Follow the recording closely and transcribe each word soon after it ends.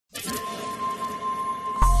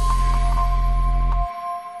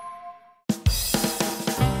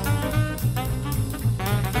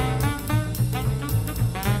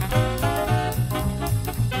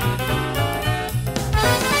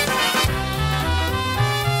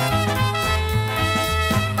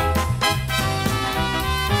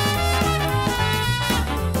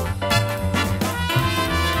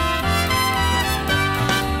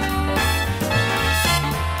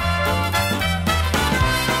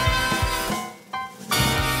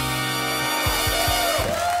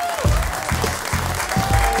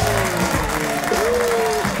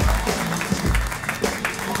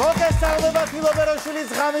ყოფილი ბეროშვილის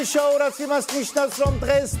ღამის შოუ, რაც იმას ნიშნავს, რომ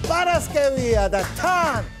დღეს პარასკევია და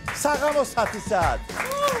თან საღამოს 10 საათი.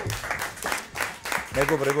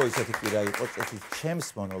 მეგობრებო, ისეთი კვირა იყო, წესით ჩემს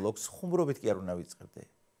მონოლოგს ხუმრობით კი არ უნდა ვიწყებდე.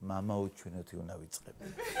 მამაუჩვენოთი უნდა ვიწყებდე.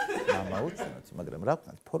 მამაუჩვენოთი, მაგრამ რა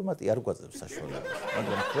ვქნათ, ფორმატი არ გვაძლევს საშუალებას.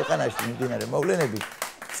 მაგრამ ქვეყანაში მიმდინარე მოვლენები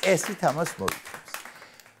წესით ამას მოითხოვს.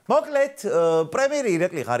 მოკლედ, პრემიერი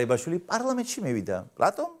ირაკლი ღარიბაშვილი პარლამენტში მივიდა.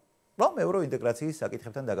 რატომ? რომ ევროინტეგრაციის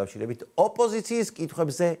საკითხებთან დაკავშირებით ოპოზიციის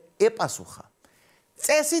კითხვებზე ეპასუხა.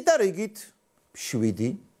 წესით და რიგით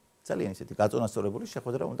 7 ძალიან ისეთი გაწონასწორებული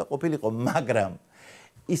შეხვედრა უნდა ყოფილიყო, მაგრამ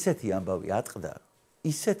ისეთი ამბავი ატყდა,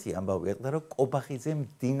 რომ კობახიძემ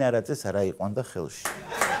დინარაძეს არა იყვანდა ხელში.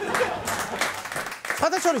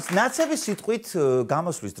 სხვადასხვა ნაცების სიტყვით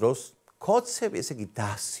გამოსვლის დროს ქოცები, ესე იგი,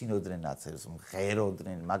 დასინოდნენ ნაცებს,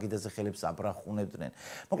 მღეროდნენ, მაგიდაზე ხელებს აბრახუნებდნენ.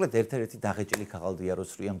 მოკლედ, ერთ-ერთი დაღეჭილი ქაღალდია, რო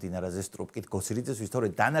სრიამ დინარაძეს ტროპკით გოცირიძეს,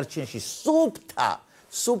 ვისთორე დანარჩენში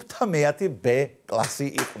სუბთა მეათი B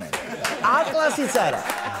კლასი იყვნენ. A კლასიც არა,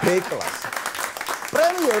 B კლასი.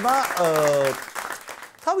 პრემიერმა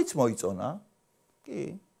თავიც მოიწონა,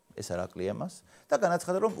 კი, ეს არ აკლია მას, და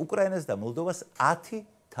განაცხადა, რომ უკრაინას და მოლდოვას 10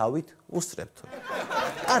 თავით უსწრებთ.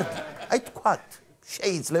 კარგი, აი თქვათ.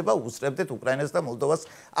 შეიძლება უსწრებდეთ უკრაინას და მოლდოვას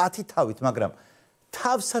 10 თავით, მაგრამ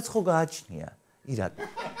თავსაც ხო გააჩნია ირაკლი.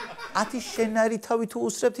 10 შენარი თავით თუ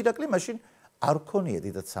უსწრებთ ირაკლი, მაშინ არ გქონია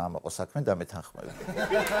დიდად საამაყო საქმე და მეთანხმები.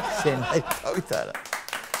 შენარი თავით არა.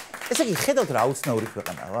 ესე იგი, ხედავთ რა უცნაური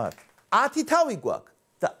ქვეყანა ვარ. 10 თავი გვაქვს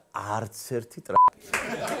და არც ერთი ტრაკი.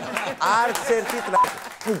 არც ერთი ტრაკი.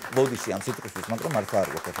 ნუ მოდიში ამ სიტყვისთვის, მაგრამ მართლა არ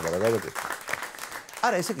გვაქვს ახლა რა გავაკეთე.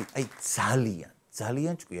 არა, ესე იგი, აი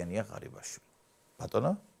ძალიან ჭკვიანია ღარიბაშვილი.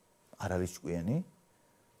 ბატონო, არ არის ჭკვიანი?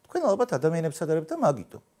 თქვენ ალბათ ადამიანებს ადარებთ და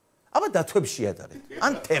მაგითო. აბა დათვებს შეადარეთ,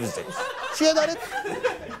 ან თევზებს.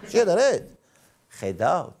 შეადარეთ?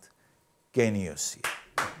 ხედავთ? გენიოსი.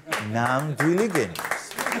 ნამდვილი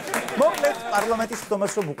გენიოსი. მოკლედ, პარლამენტის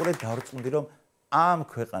ხდომას რომ უყურეთ, დავრწმუნდი, რომ ამ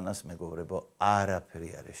ქვეყანას, მეგობრებო, არაფერი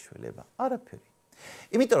არ ეშველება. არაფერი.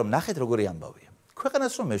 იმიტომ რომ ნახეთ როგორი ამბავია.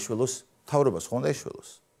 ქვეყანას რომ ეშველოს, მთავრობას ხომ უნდა ეშველოს.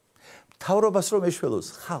 მთავრობას რომ ეშველოს,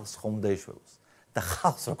 ხალხს ხომ უნდა ეშველოს. და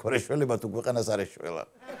ხალხს როგორ ეშველება თუ ქვეყანას არ ეშველა.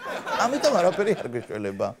 ამიტომ არაფერი არ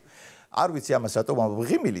გეშველება. არ ვიცი ამას რატომ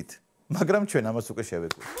ვღიმილით, მაგრამ ჩვენ ამას უკვე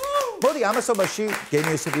შევეკვირთ. მოდი ამასობაში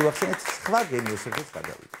გენიოსები ვახსენეთ, სხვა გენიოსებიც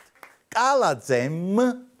გადავიდეთ.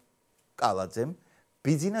 კალაძემ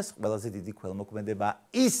ბიზნეს ყველაზე დიდი ქველმოქმედება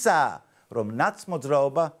ისა, რომ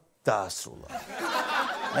ნაცმოძრაობა დაასრულა.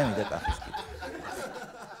 მე მინდა კახის კითხვა.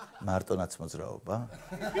 მარტო ნაცმოძრაობა?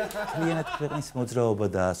 მთლიანად ქვეყნის მოძრაობა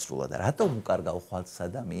დაასრულა და რატომ უკარგავ ხვალს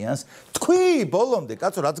ადამიანს? თქვი ბოლომდე,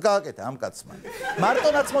 კაცო, რაც გააკეთა ამ კაცმა. მარტო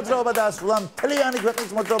ნაცმოძრაობა დაასრულა, მთლიანი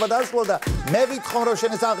ქვეყნის მოძრაობა დაასრულა და მე ვითხოვ, რომ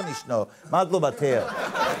შენ ეს აღნიშნო. მადლობა თეო.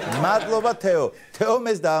 მადლობა თეო. თეომ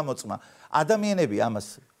ეს დაამოწმა. ადამიანები ამას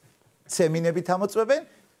ცემინებით ამოწმებენ,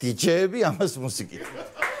 დიჯეები ამას მუსიკით.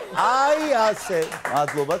 აი ასე.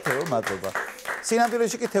 მადლობა თეო, მადლობა.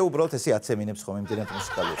 სინამდვილეში კი თეო უბრალოდ ესე აცემინებს ხომ იმდენად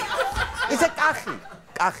მუსიკალური. ისე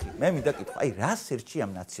კახი, მე მინდა კითხვა, აი რა სერჩი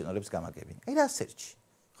ამ ნაციონალებს გამაგებინა? აი რა სერჩი?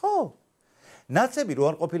 ხო? ნაცები რო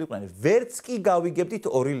არ ყოფილიყვნენ, ვერც კი გავიგებდით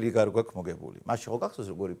 2 ლიგა რო გვაქვს მოგებული. მაშინ ხო გახსოვს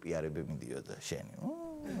როგორი პიარები მიდიოდა შენი?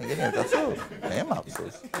 მეგონია კაცო, მე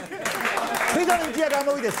მახსოვს. ფრიდონინჯია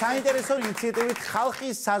გამოვიდა საინტერესო ინიციატივით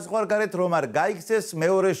ხალხის საზღვარგარეთ რომ არ გაიქცეს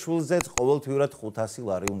მეორე შულზეც ყოველთვიურად 500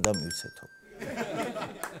 ლარი უნდა მივცეთო.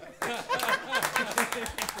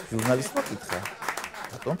 ჟურნალისტმა კითხა,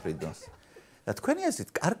 ბატონ ფრიდონს. და თქვენი აზრით,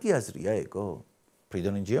 კარგი აზრია ეგო?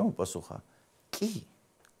 ფრიდონინჯიამ უპასუხა, კი,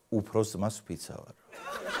 უფროს მას ვფიცავარ.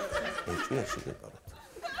 ეჭვია შეგეპაროთ.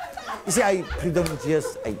 ისე აი ფრიდონინჯიას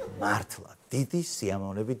აი მართლა დიდი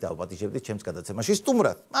სიამოვნებით დავპატიჟებდით ჩემს გადაცემაში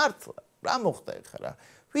სტუმრად. მართლა, რა მოხდა ეხლა რა?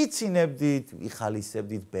 ვიცინებდით,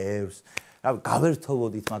 ვიხალისებდით ბევრს, რა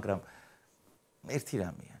გავერთოვოდით, მაგრამ ერთი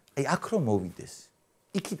რამეა. აი აქ რომ მოვიდეს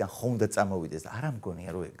იქიდან ხომ უნდა წამოვიდეს და არ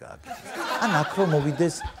ამგონია რომ ეგ გააკეთოს. ან აქ რომ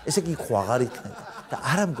მოვიდეს, ესე იგი ხო აღარ იქნება და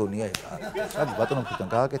არ ამგონია ეგ. რა ბატონო ფრიდონ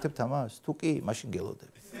გააკეთებთ ამას? თუ კი, მაშინ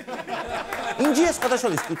გელოდები. ინჯიეს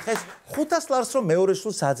სხვადასხვის კითხეს 500 ლარს რომ მეორე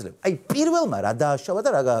შულს აძლევ. აი პირველმა რა დააშავა და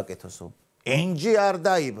რა გააკეთოსო? ენჯი არ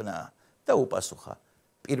დაიბნა და უპასუხა.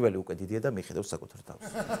 პირველი უკვე დიდია და მიხედავს საკუთარ თავს.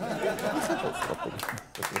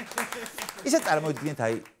 ისე წარმოვიდგინეთ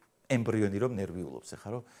აი ემბრიონი რომ ნერვიულობს ეხლა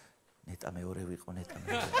რომ ნეტა მეორე ვიყო, ნეტა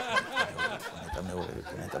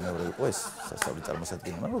მეორე ვიყო, ეს სასწაული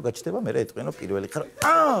წარმოსადგენია, მაგრამ გაჩნდება მე რა ეტყვიანო პირველი ხარ.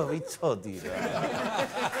 ვიცოდი რა.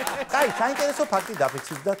 აი, საინტერესო ფაქტი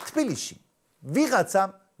დაფიქსირდა თბილისში. ვიღაცამ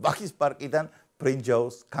ვახის პარკიდან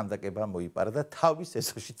ბრინჯაოს ქანდაკება მოიპარა და თავის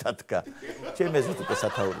ეზოში დადგა. ჩემ ეზოთ უკვე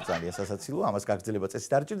სათაური ძალიან სასაცილოა, ამას გაგრძელება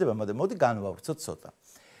წესით არ ჭირდება, მაგრამ მოდი განვავრცოთ ცოტა.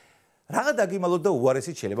 რაღა დაგიმალოთ და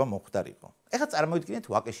უარესით შეიძლება მოხდარიყო. ეხლა წარმოიდგინეთ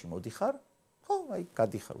ვაკეში მოდიხარ, ხო, აი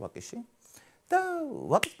გადიხარ ვაკეში და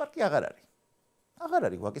ვაკის პარკი აღარ არის. აღარ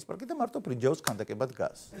არის ვაკის პარკი და მარტო ბრინჯაოს ქანდაკება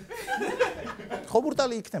დგას. ხო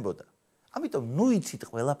ბრუტალი იქნებოდა. ამიტომ ნუ იცით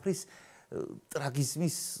ყველაფრის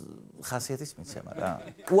ტრაგიზმის ხასიათის მიცემა რა.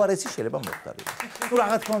 უარესი შეიძლება მოხდარიყო. ნუ რა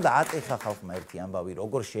თქმა უნდა ატეხა ხალხმა ერთი ამბავი,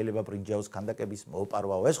 როგორ შეიძლება ბრინჯაოს ქანდაკების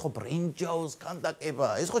მოპარვაო. ეს ხო ბრინჯაოს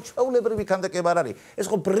ქანდაკებაა. ეს ხო ჩვეულებრივი ქანდაკება არ არის. ეს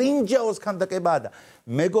ხო ბრინჯაოს ქანდაკებაა და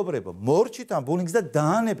მეგობრებო, მორჩით ამ ბუნიკს და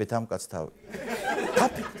დაანებეთ ამ კაცს თავი.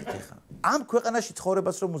 დაფიქრდით ეხლა. ამ ქვეყანაში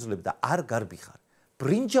ცხოვრებას რომ უძლებ და არ გარბიხარ.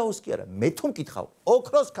 ბრინჯაოს კი არა, მე თუ მკითხავ,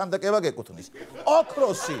 ოქროს ქანდაკება გეკუთვნის.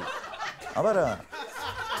 ოქროსი. აბა რა.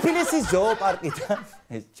 თბილისის ზოოპარკიდან,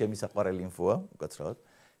 ეს ჩემი საყვარელი ინფოა, უკაცრავად.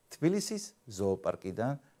 თბილისის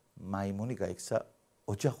ზოოპარკიდან მაიმუნი გაიქცა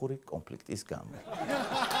ოჯახური კონფლიქტის გამო.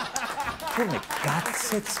 თუმცა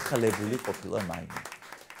გაცეცხლებული ყოფილა მაიმუნი.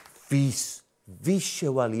 ვის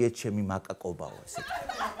შევალიე ჩემი მაკაკობაო ესე.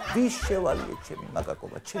 ვის შევალიე ჩემი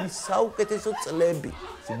მაკაკობა, ჩემი საუკეთესო წლები.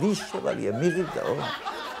 ვის შევალიე მიღიდაო.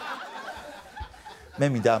 მე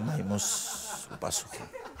მინდა მაიმუნს უპასუხო.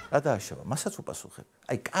 რა დააშავა, მასაც უპასუხებ.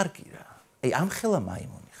 აი კარგი რა. აი ამხელა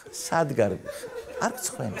მაიმუნი ხარ, სად გარბი ხარ? არ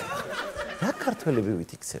გცხვენი. რა ქართველები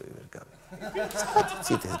ვითიქცევი ვერ გავი. სად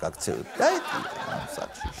ცით ეს გაქცევი? დაეტი ამ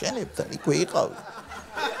საჭი, შენებთან იქვე იყავი.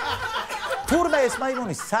 თურმე ეს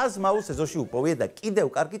მაიმუნი საზმაო სეზონში უპოვია და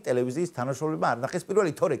კიდევ კარგი ტელევიზიის თანაშრომლებმა არ ნახეს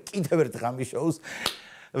პირველი თორე კიდევ ერთ ღამის შოუს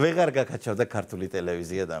ვეღარ გაკაჩავდა ქართული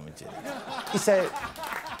ტელევიზია დამიჯერე. ისე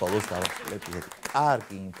ბოლოს დავახსნებ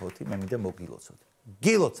კარგი ინფოთი მე მინდა მოგილოცოთ.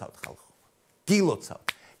 გილოცავთ ხალხო. გილოცავთ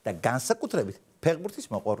და განსაკუთრებით ფეხბურთის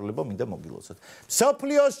მოყვარულებო მინდა მოგილოცოთ.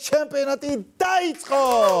 მსოფლიოს ჩემპიონატი დაიწყო!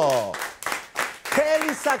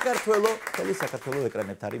 მთელი საქართველო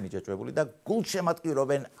ეკრანებთან არის მიჯაჭვებული და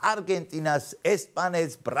გულშემატკივრობენ არგენტინას,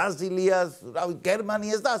 ესპანეთს, ბრაზილიას, რავი,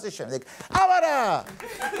 გერმანიას და ასე შემდეგ. აბარა!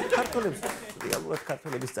 რეალურად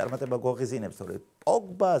ქართველების წარმატება გვაღიზინებს, თორე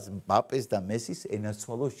პოგბას, მბაპეს და მესის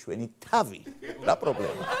ენაცვალოს ჩვენი თავი. რა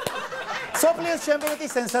პრობლემა? მსოფლიოს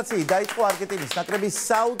ჩემპიონატის სენსაციით დაიწყო არგენტინის ნაკრები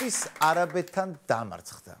საუდის არაბეთთან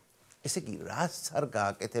დამარცხდა. ესე იგი, რას არ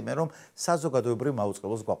გააკეთებენ, რომ საზოგადოებრივ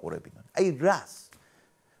მაუწყებლობას გვაყურებინონ. აი რას?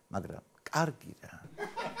 მაგრამ კარგი რა.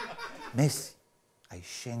 მესი, აი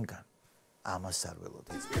შენგან ამას არ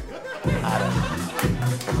ველოდეთ. არა.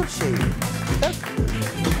 ხო შეიძლება.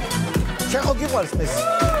 შენ ხო გიყვარს მესი?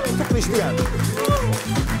 თუ ქრისტიანი.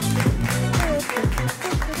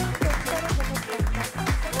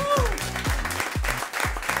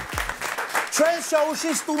 ჩვენ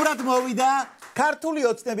შოუში სტუმრად მოვიდა ქართული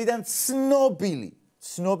ოცნებიდან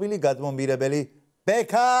ცნობილი გადმომბირებელი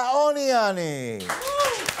ბექა-ლუკიანი.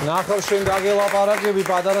 ნახავ შენ გაგელაპარაკები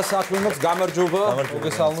პატარა საქმემაც გამარჯობა.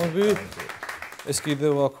 მოგესალმები. ეს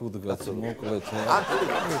კიდევ აქ უდგათ, მოკლედ.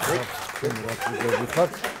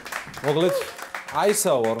 მოკლედ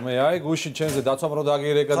აისა ვარ მე, აი გუში ჩემზე დაცვამ რო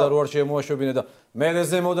დაგირეკა და რო არ შემოაშვებინე და მე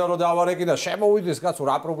ზემოდან რო დავარეკი და შემოვიდეს კაცო,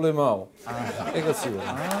 რა პრობლემაო? ეგაცი ვარ.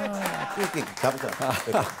 კი,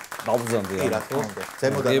 დავზანდი. დავზანდი. რა თქმა უნდა.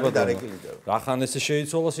 ზემოდან დარეკილი და. რახან ესე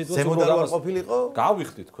შეიცვალა სიტუაცია? ზემოდან არ ყოფილიყო?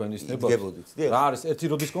 გავიხდით თქვენის ნება. იგებოდით. რა არის ერთი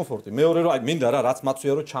რო დისკომფორტი, მეორე რო აი მინდა რა რაც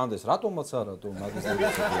მაცვია რო ჩანდეს, რატომაც არა თუ მაგის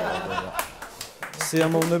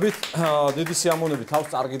სიამოვნებით, დიდი სიამოვნებით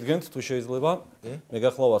თავს წარგიდგენთ თუ შეიძლება. მე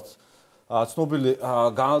გახლავართ ცნობილი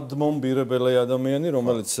გადმომბირებელი ადამიანი,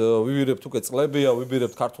 რომელიც ვიბირებთ უკვე წლებია,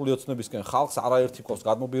 ვიბირებთ ქართული ოცნებისკენ ხალხს, არაერთი ყავს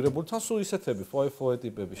გადმობირებული, თან სულ ისეთები, ფოე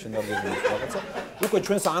ტიპები, შენარგებული რაღაცა. უკვე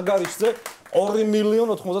ჩვენს ანგარიშზე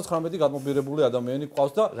 2,99,000 გადმობირებული ადამიანი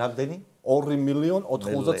ყავს და რამდენი?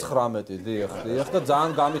 2,99,000, დიახ და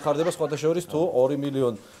ძალიან გამიხარდება სხვათა შორის თუ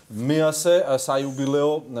 2,100,000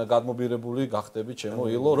 საიუბილეო გადმობირებული გახდები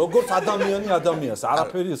ჩემო ილო, როგორც ადამიანს,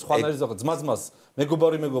 არაფერი სხვანაირი ზოგი, ძმას,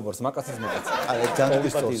 მეგობარს, მაკაცის მაკაცს. აი, ძალიან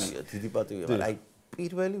დიდი პატივია, მაგრამ აი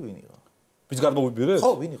პირველი ვინ იყო? ვის გადმოვიბირეთ?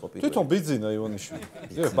 ხო, ვინ იყო პირველი? თვითონ ბიძინა ივანიშვილი.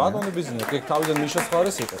 დიახ, ბატონი ბიძინა, ეგ თავიდან მიშას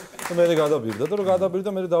ხარეს იყო. და მე გადაბირდა და რო გადაბირდა,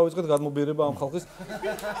 მე დავიწყეთ გადმობირება ამ ხალხის.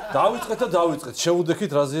 დავიწყეთ.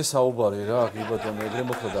 შეუდექით რაზეა საუბარი რა, კი ბატონო, ეგრე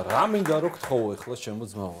მოხდა. რა მინდა რო გთხოვო ეხლა ჩემო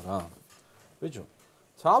ძმაო რა. ბიჭო,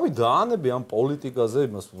 თავი დაანები ამ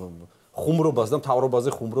პოლიტიკაზე იმას ხუმრობას და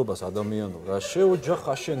მთავრობაზე ხუმრობას ადამიანო რა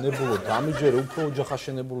შეოჯახაშენებულო დამიჯერე უფრო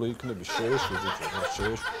ოჯახაშენებულო იქნები შეეშვი ბიჭო რა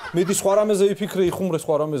შეეშვი მიდი სხვა რამეზე იფიქრე იხუმრე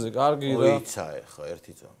სხვა რამეზე კარგი რა მოიცა ეხა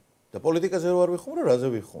ერთი წამი და პოლიტიკაზე რო არ ვიხუმრო, რაზე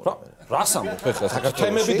ვიხუმრო? რას ამბობ ახლა?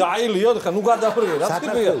 თემები დაილია, ხა ნუ გადახრე, რა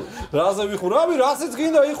თქმა უნდა. რაზე ვიხუმრო? ამი რასაც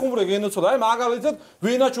გინდა იხუმრე გენოცოდა. აი მაგალითად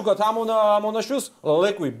ვინაჩუკათ ამონაშვილს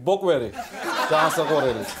ლეკვი, ბოკვერი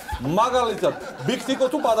დაასაყორელი. მაგალითად ბიგტიკო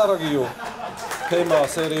თუ პატარაგიო. თემა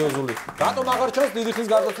სერიოზული. რატომ აღარ ჩანს დიდი ხნის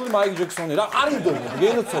გარდაცვლილი მაიკ ჯექსონი? რა არ იმდონე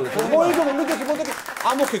გენოცოდი. მოიგონო მიდექი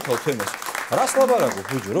ამოხიქავ თემას. რას ლაბარაკობ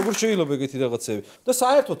ბიჭო, როგორ შეიძლება ეგეთი რაღაცები? და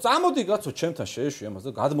საერთოდ წამოდი კაცო ჩემთან შეეშვი ამას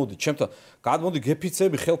და გადმოდი ჩემთან, გადმოდი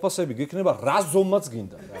გეფიცები, ხელფასები გექნება რა ზომაც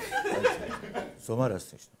გინდა რა. ზომა რას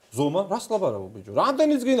ნიშნავს? ზომა? რას ლაბარაკობ ბიჭო?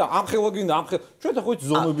 რამდენიც გინდა? ამ ხელა გინდა, ამ ხელა. ჩვენ და ხო იცი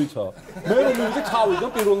ზომებითა. მე რომ მივიდი თავიდან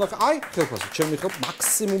პირველ ნახე, აი ხელფასი, ჩემი ხელფასი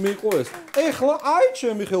მაქსიმუმი იყო ეს. ეხლა აი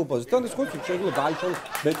ჩემი ხელფასი. თან ის ხო იცი შეიძლება დაიშალოს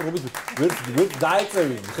მეტრობით, ვერ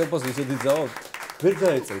დაეწევი ხელფასი ისეთი ძაო. ვერ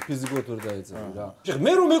დაეწევი, ფიზიკურად ვერ დაეწევი რა.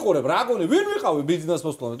 მე რომ მეყურებ რა გონი, ვინ ვიყავი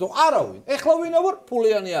ბიზნესმოსლანი? თუ არავინ. ეხლა ვინა ვარ?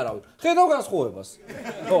 ფულიანი არავინ. ხედავ განსხვავებას.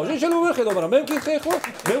 ხო, შეიძლება ვერ ხედავ, მაგრამ მე მკითხე ეხლა,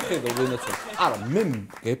 მე ვხედავ ვინაცო. არა, მე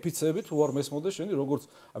გეფიცები თუ არ მესმოდე შენი როგორც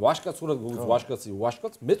ვაშკაცურად ვაშკაცი,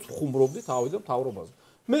 მეც ხუმრობდი თავიდან თავრობაზე.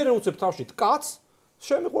 მე რა უცებ თავში კაც,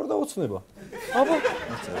 შემიყვარდა ოცნება. აბა,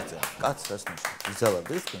 კაც რას ნიშნავს?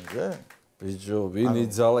 იზალაბდეს თქვენზე? ბიჭო, ვინ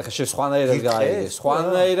იძალა? ხა შე სხვანაირად გაიგე.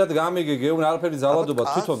 სხვანაირად გამიგე, გეუბნ არაფერი ზალადობა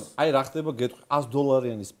თვითონ. აი რა ხდება გეტყვი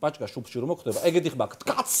 $100-იანის პაჭკა შუბში რომ მოხდება. ეგეთი ხმა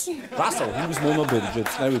კაც. რასაო, იმის მონობერი ჯერ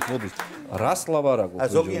წნევით მოდის. რას ლაბარაკობ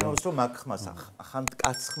ბიჭო? ზოგი ამბობს რომ მაგ ხმას ხან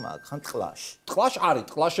კაც ხმა, ხან ტყლაში. ტყლაში არის,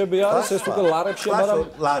 ტყლაშები არის, ეს უკვე ლარებში, მაგრამ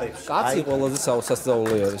ლარებში. კაცი ყველაზე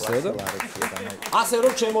სასწაული არის რა და. ასე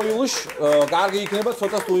რომ ჩემო იულიშ, კარგი იქნება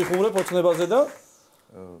ცოტა თუ იხუმრებ ოცნებაზე და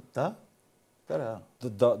და რა?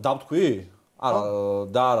 დავთქვი? არა,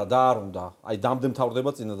 და არ უნდა. აი დამდენ თავდება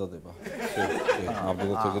წინადადება.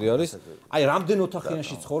 ნამდვილად ეგრე არის. აი რამდენ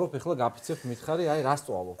ოთახიანში ცხოვრობ, ეხლა გაფიცებ მითხარი, აი რა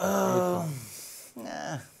სწავლობ?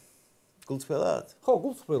 გულწრფელად? ხო,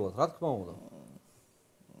 გულწრფელად, რა თქმა უნდა.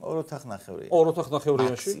 ორ ოთახნახევრია. ორ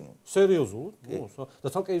ოთახნახევრიაში? სერიოზულად? და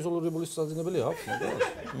თალკე იზოლირებული საძინებელი აქვს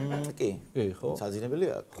მაგას? კი. კი, ხო? საძინებელი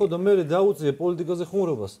აქვს. ხო და მე დაუწიე პოლიტიკაზე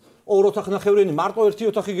ხუმრობას. ორ ოთახნახევრიანი მარტო ერთი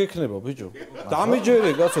ოთახი გექნება, ბიჭო.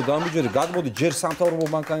 დამიჯერე, კაცო, დამიჯერე. გადმოდი ჯერ სამთავრობო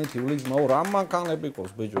მანქანით ივლის, მაო რა მანქანები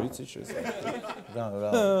ყავს, ბიჭო, იცი შესაძლოა.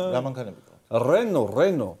 რა მანქანები ყავს?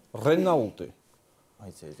 რენაულტი.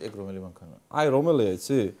 აიცი, ეგ რომელი მანქანაა? აი რომელია,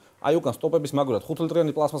 იცი? აი უკან სტოპების მაგურად 5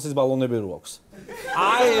 ლიტრიანი პლასმასის ბალონები რო აქვს.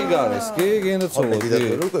 აი ეგ არის, კი, გენოცოდი.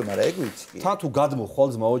 უკვე, მაგრამ ეგ ვიცი კი. თან თუ გადმოხვალ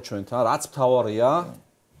ძმაო ჩვენთან, რაც მთავარია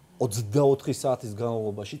 24 საათის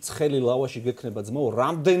განმავლობაში ცხელი ლავაში გექნება ძმაო,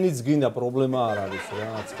 რამდენიც გინდა პრობლემა არ არის რა,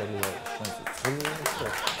 ცხელი ლავაში.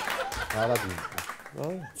 არა გინდა.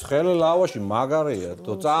 ცხელი ლავაში მაგარია,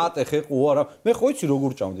 თო წაატეხე ყუა რა. მე ხო იცი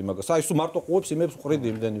როგორ ჭამდი მაგას. აი სულ მარტო ყუებს იმებს ყრიდი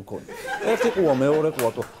იმდენი მქონი. ერთი ყუა, მეორე ყუა,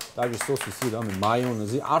 თო დაჟე სოსისი რამე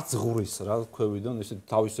მაიონეზი, არც ღურის რა ქვევიდან, ისეთი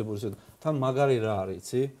თავისებური ისეთი. თან მაგარი რა არის,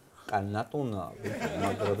 იცი? კანატუნა,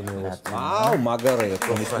 მაგრად მევასება. აუ, მაგარია,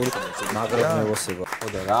 კონისური, მაგრად მევასება. ხო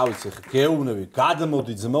და რა ვიცი, გეუბნები,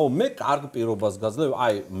 გადმოდი ძმაო, მე კარგ პირობას გაძლევ.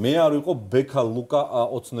 აი, მე არ ვიყო ბექა-ლუკა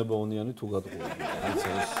ოცნებაონიანი თუ გადღული.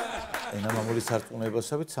 ენა მამული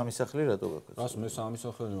სარწმუნოებასავით სამი სახელი რატო გაქვს? რას მე სამი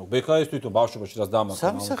სახელი მაქვს. ბექა ის თვითონ ბავშვობაში რას დამახა.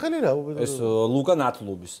 სამი სახელი რა უბედო? ეს ლუკა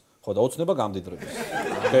ნათლობის. ხო და ოცნება გამდიდრების.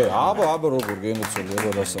 კი, აბა როგორ გენოცოდი,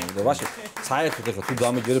 აბა დასამო და ვაში საერთოდ ეხლა თუ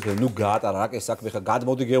დამიჯერებ, ნუ გაატარა რა ეს საქმე, ხა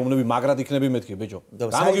გადმოდი გეუბნები, მაგრად იქნები მეთქი, ბიჭო.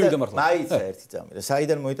 გამოგივიდა მართლა. მაიცა ერთი წამი და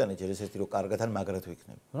საიდან მოიტანე ჯერ ესეთი რომ კარგად ან მაგრად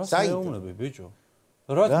ვიქნები. საიდან გეუბნები, ბიჭო?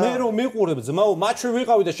 რა მე რომ მიყურებ ძმაო, მაჩვი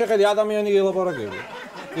ვიყავი და შეხედი ადამიანი ელაპარაკები.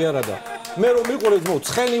 კი არა და მე რომ მიყურებ ძმაო,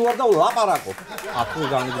 ცხენი ვარ და ვლაპარაკობ. აქ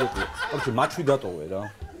განიგროვე. ხოჭი მაჩვი დატოვე რა.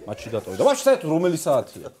 მაჩვი დატოვე. და ვაში საერთოდ რომელი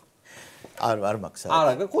საათია? არ მაქვს.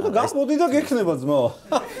 არა, ხო და გასმოდი და გექნება ძმაო.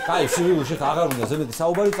 კაი, სივილში ხა აღარ უნდა ზემეთი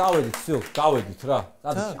საუბარი წავედით, всё, გავედით რა.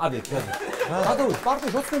 ადეთ. გადავიდეთ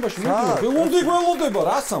პარტიის ოცნებაში მივიდეთ. ველოდება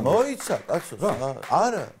რასამ? მოიცა, კაცო.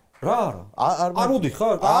 არა. რა არა? არ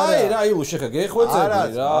მოდიხარ? აი რა ილუ შეხა გეხვეწები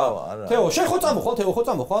რა. თეო, შეხო წამოხვალ, თეო ხო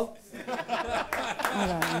წამოხვალ?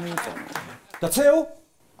 არა, მიწა. და თეო?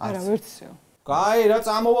 არა, ვერც თეო. კაი, რა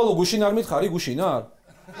წამოვალო, გუშინ არ მითხარი, გუშინ არ?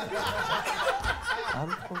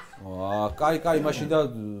 აა, კაი, მაშინ და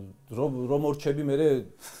რომ ორჩები მე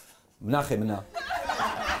ვნახე მნა.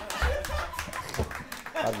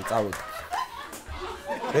 კარგი, წავედი.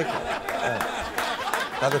 ბექა.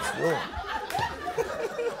 გადაცემა.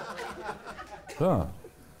 რა?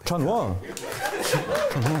 ჩანვა?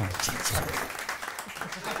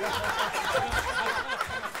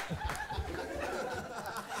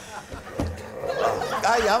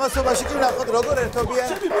 აი, ამასობაში კი ვნახოთ როგორ ერთობიან.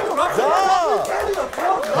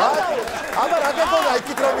 აბა რა გქონდა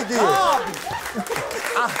იქით რომ მიდიო.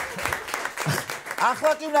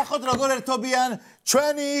 ახლა კი ვნახოთ როგორ ერთობიან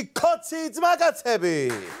ჩვენი ქოცი ძმაკაცები.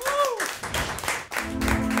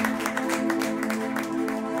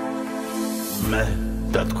 მე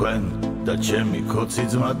და თქვენ და ჩემი ქოცი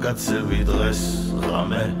ძმაკაცები დღეს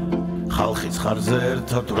ღამე ხალხის ხარზე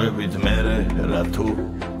ერთად ვრებით მერე რა თუ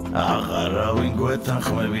აღარავინ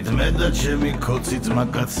გვეთანხმებით მე და ჩემი ქოცი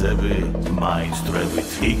ძმაკაცები მაინც ვრებით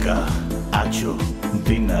ნიკა აჩო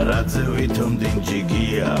დინარაძე ვითომ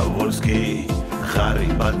დინჯიგია ვოლსკი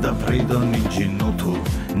ხარიბა და ფრიდონიჯი ნუთუ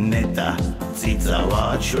ნეტა წიწავა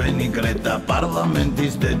ჩვენი კრეტა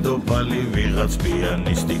პარლამენტის დედოფალი ვიღაც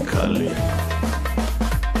პიანისტი ქალი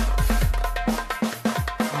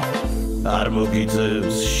არ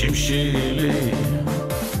მოგიწევს შიმშილი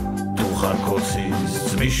თუ ხარ ქოცის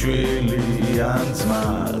ძმისშვილი ან ძმა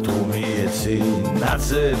თუ მიეცი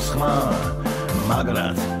ნაცებს ხმა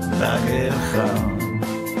მაგრად დაგერხა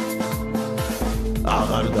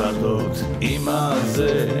აღარ დადოთ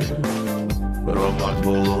იმაზე რომ არ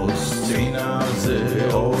ბოლოს წინაზე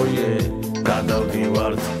ოიე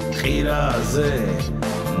გადავდივართ ხირაზე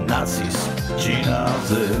ნაცის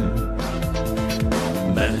ჯინაზე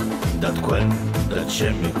მე და თქვენ და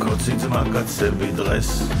ჩემი ქოცი ძმაკაცები დღეს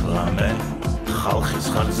ღამე ხალხის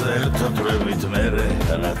ხარზე ერთად ვრებით მერე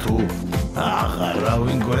რა თუ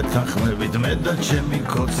აღარავინ გვეთანხმებით მე და ჩემი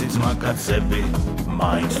ქოცი ძმაკაცები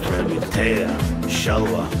მაინც ვრებით თეა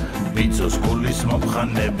შალვა ბიძოს გულის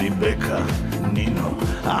მომხანები ბექა ნინო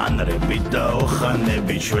ანრები და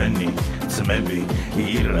ოხანები ჩვენი ძმები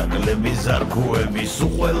ირაკლები ზარქუები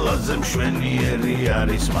სულ ყველაზე მშვენიერი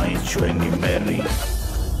არის მაინც ჩვენი მერი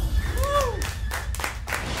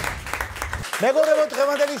მეგობრებო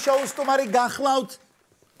დღევანდელი შოუს სტუმარი გახლავთ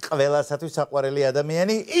ყველასათვის საყვარელი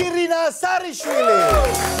ადამიანი ირინა სარიშვილი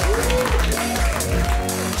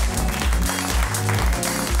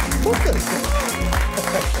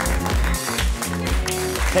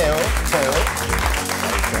Teo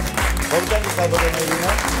Bogdan Salvador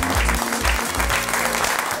Ირინა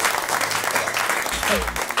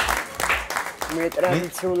მე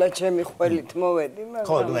ტრადიციულად ჩემი ყველით მოვედი, მაგრამ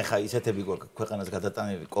ხო, ნუ ეხა ისეთები ქვეყანას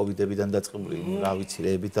გადატანილი კოვიდებიდან დაწყებული, რა ვიცი,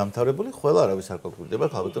 რეებით დამთავრებული, ყველა არავის არ გაგვრდება,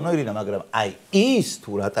 ხალბატონო ირინა, მაგრამ აი ის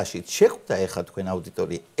თუ რატაშიც შეხვდა ეხა თქვენ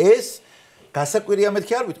აუდიტორია, ეს გასაკვირია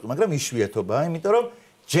მეთქი არ ვიტყვი, მაგრამ იშვიათობაა, იმიტომ რომ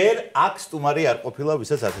ჯერ აქ სტუმარი არ ყოფილა,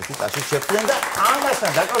 ვისაც ასეთი ტაშით შეხვდნენ და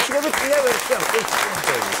ამასთან დაკავშირებით კიდევ ერთი ამბობი.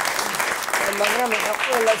 მაგრამ ეხა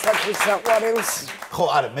ყველასათვის საყვარელს ხო,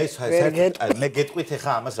 არა, მე საერთოდ მე გეტყვით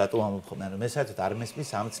ეხა ამას რატო ამბობ, ანუ მე საერთოდ არ მესმის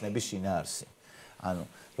სამწნების შინაარსი. ანუ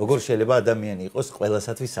როგორ შეიძლება ადამიანი იყოს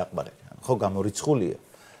ყველასათვის საყვარელი? ანუ ხო გამორიცხულია.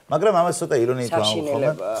 მაგრამ ამას ცოტა ირონიით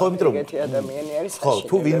ვამბობ. ხო, იმიტომ რომ ეგეთი ადამიანი არის ხო,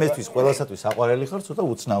 თუ ვინმესთვის ყველასათვის საყვარელი ხარ, ცოტა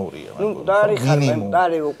უცნაურია. ნუ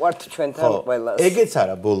დარი უყვართ ჩვენთან ყველას. ეგეც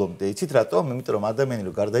არა ბოლომდე, იცით რატომ? იმიტომ რომ ადამიანი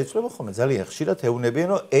რო გარდაიცვლება, ხოლმე ძალიან ხშირად ეუბნებიან,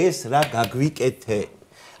 რომ ეს რა გაგვიკეთე.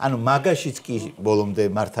 ანუ მაგაშიც კი ბოლომდე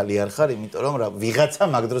მართალი არ ხარ, იმიტომ რომ რა ვიღაცა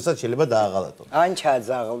მაგ დროსაც შეიძლება დააღალატო. ან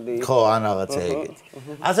ჩაძაღლდი. ხო, ან რაღაცა ეგეთი.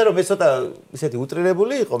 ასე რომ ეს ცოტა ისეთი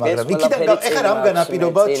უტრირებული იყო, მაგრამ იქიდან ეხა რამ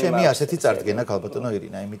განაპირობა ჩემი ასეთი წარდგენა ქალბატონო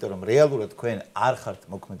ირინა, იმიტომ რომ რეალურად თქვენ არ ხართ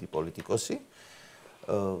მოქმედი პოლიტიკოსი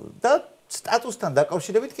და სტატუსთან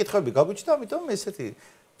დაკავშირებით კითხვები გაგვიჩნდა, ამიტომ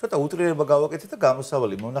ესეთი ცოტა უტრირება გავაკეთეთ და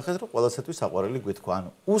გამოსავალი მონახეთ, რომ ყველასათვის საყვარელი გვეთქვა. ანუ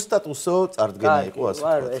უსტატუსო წარდგენა იყო ასე.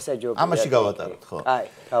 ამაში გავატაროთ, ხო? აი,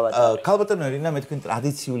 გავატაროთ. ქალბატონო ირინა, მე თქვენ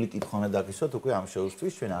ტრადიციული კითხვა უნდა დაგისვათ უკვე ამ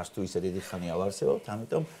შოუსთვის, ჩვენ არც თუ ისე დიდი ხანია ვარსებობთ,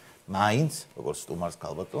 ამიტომ მაინც, როგორც სტუმარს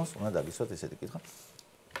ქალბატონს, უნდა დაგისვათ ესეთი კითხვა.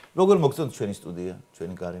 როგორ მოგწონთ ჩვენი სტუდია,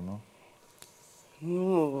 ჩვენი გარემო?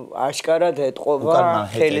 აშკარად ეტყობა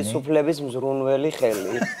ხელისუფლების მზრუნველი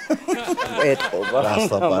ხელი. ეტყობა,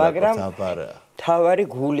 მაგრამ თავარი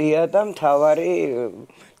გულია და თავარი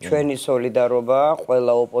ჩვენი სოლიდარობაა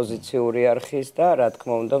ყველა ოპოზიციური არხის და რა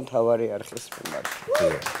თქმა უნდა თავარი არხის მიმართ.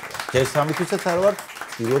 ეს სამითუცაც არ ვარ,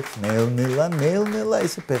 ვცდილობთ ნელ-ნელა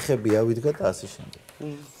ესე ფეხები ავიდგა და ასე შემდეგ.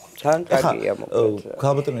 ძალიან კარგია მოკლედ.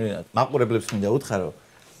 ქალბატონო ირინა, მაყურებლებს მინდა უთხრა, რომ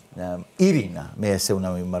ირინა, მე ესე უნდა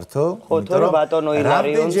მიმართო, იმიტომ რომ ბატონო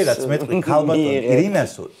ილარიონს რამდენჯერაც მეტყვი ქალბატონ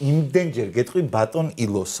ირინასო, იმდენჯერ გეტყვი ბატონ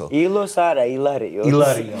ილოსო. ილოს არა, ილარიონს.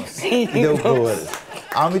 ილარიონს. კიდევ გოვარ.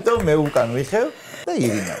 ამიტომ მე უკან ვიხევ და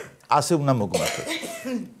ირინა, ასე უნდა მოგმართოთ.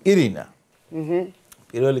 ირინა.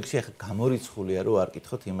 პირველ რიგში ახლა გამორიცხულია რომ არ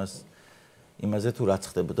კითხოთ იმაზე თუ რაც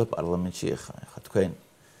ხდებოდა პარლამენტში ახლა. ახლა თქვენ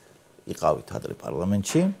იყავით ადრე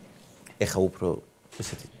პარლამენტში. ახლა უფრო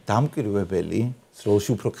ესეთი დამკვირვებელი როლში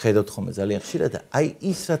უფრო ხედავთ ხოლმე ძალიან ხშირად და აი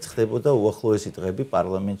ის რაც ხდებოდა უახლოესი დღები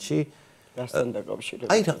პარლამენტში რასთან დაკავშირებით?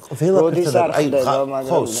 აი ყველაფერთან აი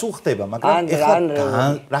ხო სულ ხდება, მაგრამ ეხლა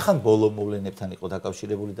რახან ბოლო მოვლენებთან იყო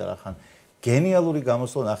დაკავშირებული და რახან გენიალური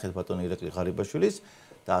გამოსვლა ნახეთ ბატონ ირაკლი ღარიბაშვილის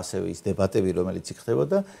და ასევე ის დებატები, რომელიც იქ ხდება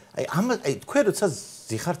და აი თქვენ როცა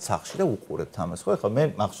ზიხართ სახში და უყურებთ ამას, ხო? ეხლა მე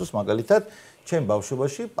მახსოვს მაგალითად ჩემ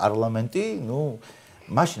ბავშვობაში პარლამენტი,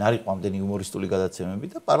 მაშინ არ იყო ამდენი იუმორისტული გადაცემები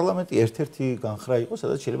და პარლამენტი ერთ-ერთი განხრა იყო,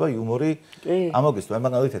 სადაც შეიძლება იუმორი ამოგესვა.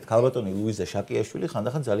 მაგალითად, ქალბატონი ლუიზა შაკიაშვილი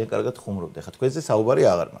ხანდახან ძალიან კარგად ხუმრობდა. ეხლა თქვენზე საუბარი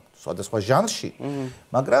აღარ მაქვს. სხვადასხვა ჟანრში,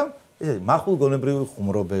 მაგრამ ესეთი მახულგონებრივი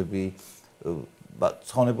ხუმრობები,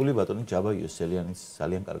 ცხონებული ბატონი ჯაბა იოსელიანიც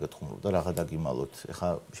ძალიან კარგად ხუმრობდა, რაღა დაგიმალოთ. ეხლა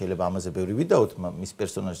შეიძლება ამაზე ბევრი ვიდაოთ მის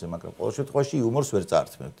პერსონაჟზე, მაგრამ ყოველ შემთხვევაში იუმორს ვერ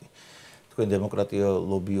წაართმევდი. თქვენ დემოკრატია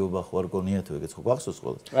ლობიობა ხო არ გონიათ ეგეც ხო გახსოვს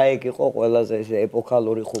ყველას? აი ეგ იყო ყველაზე ეს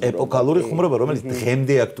ეპოქალური ხუმრობა. ეპოქალური ხუმრობა, რომელიც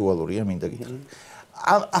დღემდე აქტუალურია, მინდა გითხრათ.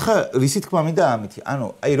 ახლა რისი თქმა მინდა ამითი, ანუ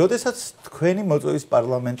აი როდესაც თქვენი მოწვევის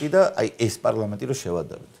პარლამენტი და აი ეს პარლამენტი რო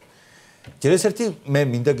შევადაროთ. ჯერ ეს ერთი მე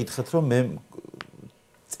მინდა გითხრათ, რომ მე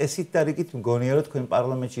წესით და რიგით მგონია რომ თქვენ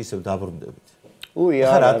პარლამენტში ისევ დაბრუნდებით.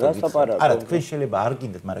 არა, რასაპარაკო. არა, თქვენ შეიძლება არ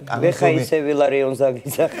გინდათ, მაგრამ ბექა ისე ვილარიონს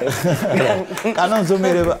აგიზახებს.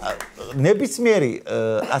 კანონზომიერება ნებისმიერი,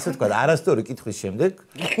 ასე ვთქვათ, არასწორი კითხვის შემდეგ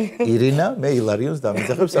ირინა მე ილარიონს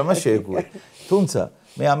დამიძახებს, ამას შეეგუება. თუმცა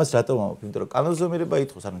მე ამას რატომ ვამბობ? იმიტომ რომ კანონზომიერება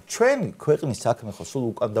ითხოვს, ანუ ჩვენი ქვეყნის საქმე ხო სულ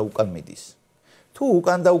უკან და უკან მიდის. თუ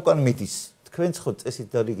უკან და უკან მიდის, თქვენც ხო წესით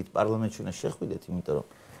და რიგით პარლამენტში უნდა შეხვიდეთ, იმიტომ რომ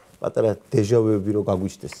პატარა დეჟავუები რო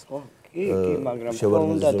გაგვიჩნდეს. კი, მაგრამ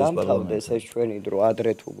უნდა დამთავრდეს ეს ჩვენი დრო,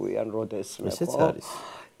 ადრე თუ გვიან როდესმე, ხო? ესეც არის.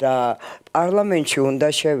 და პარლამენტში უნდა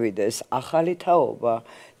შევიდეს ახალი თაობა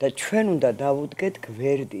და ჩვენ უნდა დავუდგეთ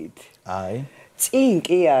გვერდით. აი. წინ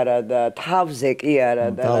კი არა და თავზე კი არა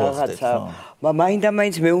და რაღაცა.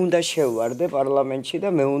 მაინდა-მაინც მე უნდა შევვარდე პარლამენტში და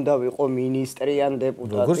მე უნდა ვიყო მინისტრი ან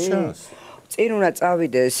დეპუტატი. როგორ ჩანს? წინ უნდა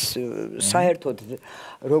წავიდეს საერთოდ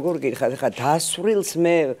როგორ გითხარ ხა დასრულს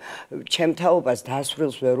მე ჩემ თაობას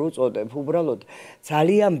დასრულს ვერ უწოდებ უბრალოდ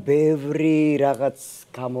ძალიან ბევრი რაღაც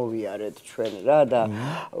გამოვიარეთ ჩვენ რა და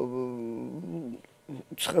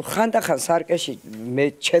ხანდახან სარკეში მე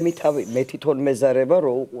ჩემი თავი მე თვითონ მეზარება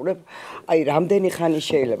რო უყურებ აი რამდენი ხანი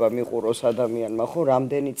შეიძლება მიყუროს ადამიანმა ხო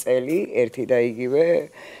რამდენი წელი ერთი და იგივე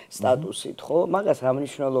სტატუსით ხო მაგას რა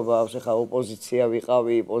მნიშვნელობა აქვს ახლა ოპოზიცია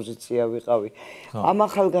ვიყავი პოზიცია ვიყავი ამ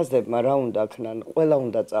ახალგაზრდებმა რა უნდა ქნან ყველა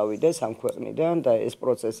უნდა წავიდეს ამ ქვეყნიდან და ეს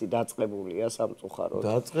პროცესი დაწყებულია სამწუხაროდ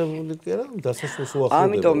დაწყებული კი არა დასასრულს უახლოვდება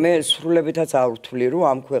ამიტომ მე სრულებითაც არ ვთვლი რომ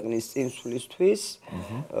ამ ქვეყნის წინსვლისთვის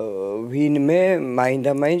ვინმე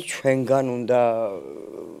მაინდა-მაინც ჩვენგან უნდა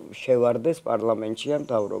შევარდეს პარლამენტში ან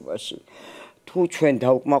მთავრობაში. თუ ჩვენ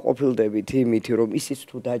დავკმაყოფილდებით იმით, რომ ისიც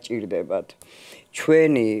თუ დაჭირდებათ,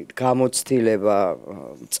 ჩვენი გამოცდილება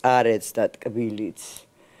წარეც და ტკბილიც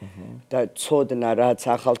და ცოდნა რაც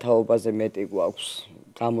ახალ თაობაზე მეტი გვაქვს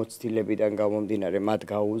გამოცდილებიდან გამომდინარე მათ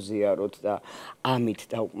გაუზიაროთ და ამით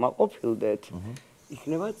დავკმაყოფილდეთ,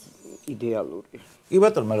 იქნება იდეალური. კი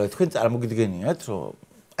ბატონო, მაგრამ თქვენ წარმოგიდგენიათ, რომ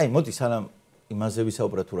აი მოდი სანამ იმაზე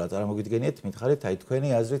ვისაუბროთ თუ რა წარმოგიდგენიათ, მითხარით აი თქვენი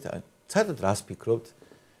აზრით, საერთოდ რას ფიქრობთ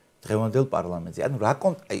დღევანდელ პარლამენტზე? ანუ რა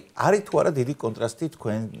აი არის თუ არა დიდი კონტრასტი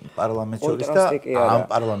თქვენ პარლამენტ შორის და ამ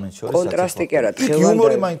პარლამენტ შორის? კონტრასტი კი არა,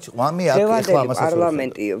 დღევანდელი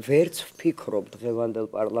პარლამენტი ვერც ვფიქრობ დღევანდელ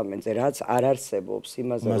პარლამენტზე, რაც არ არსებობს,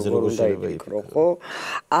 იმაზე როგორ უნდა იფიქრო, ხო?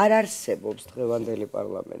 არ არსებობს დღევანდელი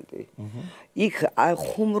პარლამენტი. იქ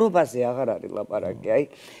ხუმრობაზე აღარ არის ლაპარაკი, აი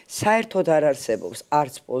საერთოდ არ არსებობს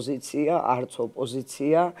არც პოზიცია, არც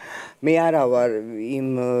ოპოზიცია. მე არა ვარ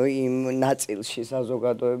იმ ნაწილში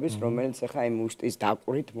საზოგადოების, რომელიც ახლა იმ მუშტის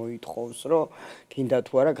დაკვირით მოითხოვს, რომ კიდე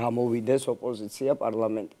თუ არა გამოვიდეს ოპოზიცია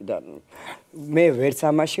პარლამენტიდან. მე ვერც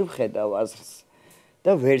ამაში ვხედავ აზრს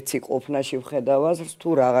და ვერც იყოფნაში ვხედავ აზრს, თუ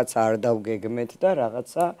რაღაც არ დავგეგმეთ და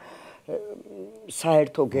რაღაცა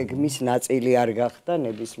საერთო გეგმის ნაწილი არ გახდა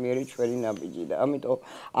ნებისმიერი ჩვენი ნაბიჯი და ამიტომ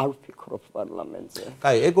არ ვფიქრობ პარლამენტზე.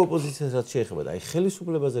 კაი, ეგ ოპოზიციას რაც შეეხება და აი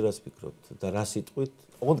ხელისუფლებაზე რას ფიქრობთ და რა სიტყვით?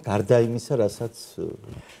 ოღონდ გარდა იმისა, რასაც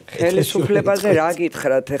ხელისუფლებაზე რა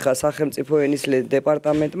გითხრათ, ეხა სახელმწიფო ენის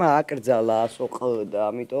დეპარტამენტმა აკრძალა 100 ყ და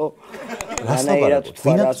ამიტომ რანაირად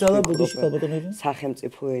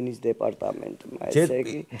სახელმწიფო ენის დეპარტამენტმა ესე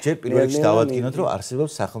იგი ჯერ პირველ რიგში დავადგინოთ, რომ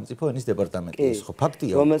არსებობს სახელმწიფო ენის დეპარტამენტი, ეს ხო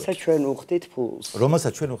ფაქტია. რომელსაც ჩვენ უხდით ფულს.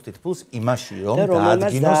 რომელსაც ჩვენ უხდით ფულს იმაში, რომ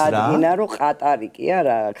დაადგინოს რა? დაადგინა, რომ ყატარი კი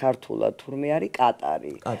არა, ქართულად თურმე არის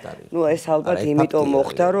ყატარი. ყატარი. ნუ ეს ალბათ იმიტომ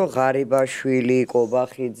მოხდა, რომ ღარიბაშვილი,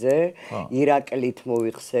 კობახიძე, ირაკლით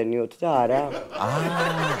მოიხსენიოთ და არა.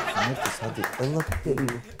 მე სადი ყველაფერი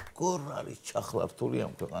გორ არის ჩახლართული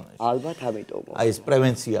ამ ქვეყანაში. ალბათ ამიტომ. აი ეს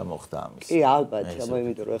პრევენცია მოხდა ამის. კი, ალბათ,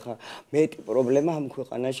 იმიტომ რომ ეხა მეტი პრობლემა ამ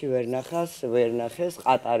ქვეყანაში ვერ ნახეს,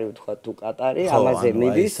 ყატარი ვთქვა თუ ყატარი, ამაზე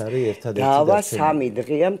მიდის. დავა 3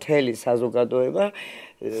 დღეა მთელი საზოგადოება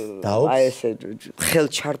აი ესე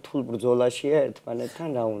ხელჩართულ ბრძოლაშია ერთმანეთთან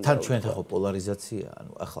რა უნდა. თან ჩვენთან ხო პოლარიზაცია,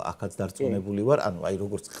 ანუ ახლა აქაც დარწმუნებული ვარ, ანუ აი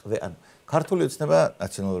როგორც ანუ ქართული ოცნება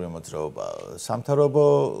ნაციონალური მოძრაობა, სამთავრობო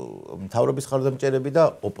მთავრობის ხარდამჭერები და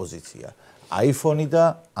ოპოზიცია. iPhone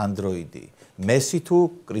და Android-ი, მესი თუ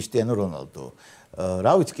კრისტიანო რონალდო.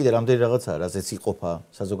 რა ვიცი კიდე რამდენი რაღაცაა, რაზეც იყოფა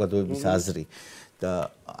საზოგადოების აზრი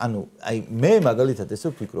და ანუ აი მე მაგალითად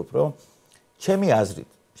ესე ვფიქრობ, რომ ჩემი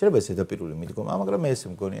აზრით შეიძლება ეს ზედაპირული მიდგომა, მაგრამ მე ესე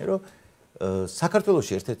მგონია, რომ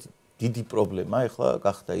საქართველოში ერთ-ერთი დიდი პრობლემა ახლა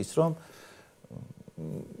გახდა ის, რომ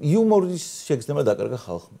იუმორის შეგრძნება დაკარგა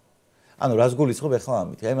ხალხმა. ანუ რას გულისხმობ ახლა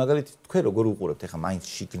ამით? აი მაგალითად თქვენ როგორ უყურებთ ახლა მაინც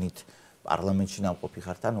შიგნით პარლამენტში ნამყოფი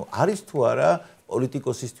ხართ? ანუ არის თუ არა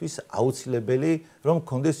პოლიტიკოსისთვის აუცილებელი რომ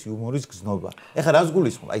გქონდეს იუმორის გზნობა? ახლა რას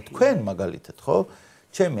გულისხმობ? აი თქვენ მაგალითად ხო?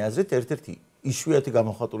 ჩემი აზრით ერთ-ერთი იშვიათი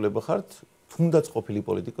გამოხატულება ხართ თუნდაც ყოფილი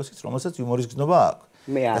პოლიტიკოსის, რომელსაც იუმორის გზნობა აქვს.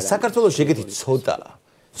 საქართველოში ეგეთი ცოტაა.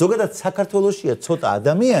 ზოგადად საქართველოშია ცოტა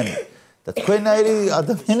ადამიანი და თქვენაირი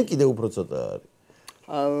ადამიანი კიდევ უფრო ცოტა არის.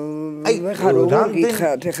 მე ხარ როგორ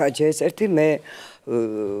გითხრათ ეხა ჯესერთი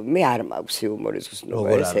მე არ მაქვს იუმორის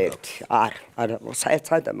გზნობა ეს ერთი. არა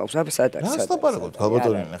საერთოდ მაქვს საერთოდ. რას ლაპარაკობთ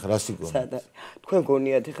გაბატონენ ახლა რას იგონებთ? თქვენ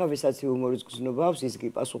გონიათ ეხა ვისაც იუმორის გზნობა აქვს ის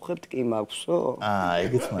გიპასუხებთ კი მაქვსო?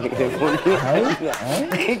 ეგეც მაქვს.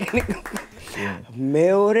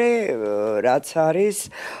 მეორე რაც არის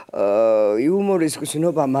იუმორის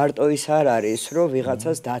გზნობა მარტო ის არ არის რომ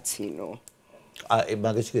ვიღაცას დაცინო.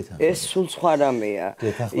 მაგაში გეთან. ეს სულ სხვა რამეა.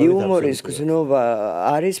 იუმორის გზნობა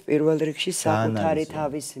არის პირველ რიგში საკუთარი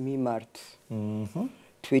თავის მიმართ.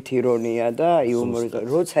 თვითირონია და იუმორი.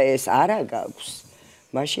 როცა ეს არა გაქვს,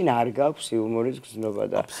 მაშინ არ გაქვს იუმორის გზნობა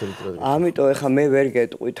და ამიტომ ეხა მე ვერ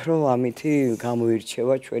გეტყვით რომ ამითი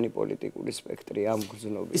გამოირჩევა ჩვენი პოლიტიკური სპექტრი ამ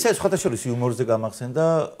გზნობით. ისა სხვათა შორის იუმორზე გამახსენდა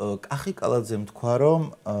კახი კალაძემ თქვა რომ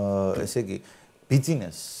ესე იგი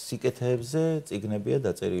ბიზნეს სიკეთეებზე წიგნებია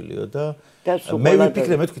დაწერილიო და მე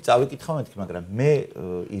ვიფიქრე მე თქვი წავიკითხავ მეთქი მაგრამ მე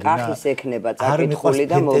ირინა კახის ექნება წაკითხული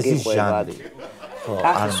და მოგიყვებათ.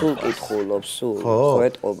 კახი სულ კითხულობს სულ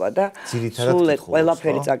ეთყობა და სულ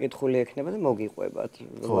ყველაფერი წაკითხული ექნება და მოგიყვებათ.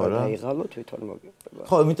 დაიღალო თვითონ მოგიყვებათ.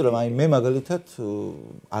 ხო, იმიტომ რომ აი მე მაგალითად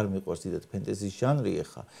არ მიყვარს დიდად ფენტეზის ჟანრი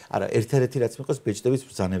ახლა. არა, ერთ-ერთი რაც მიყვარს ბეჭდების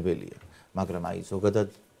ბრძანებელია, მაგრამ აი ზოგადად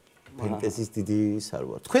ფენტეზის დიდი ის არ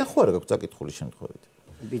ვარ. თქვენ ხო არ გაქვთ წაკითხული შემთხვევით?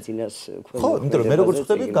 ბიზნეს ხო, იმიტომ რომ მე როგორც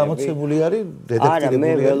ხვდები, გამოცემული არის, რედაქტირებული. არა,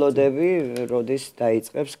 მე ველოდები, როდის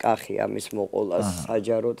დაიწყებს კახი ამის მოყოლას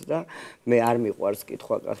საჯაროდ და მე არ მიყვარს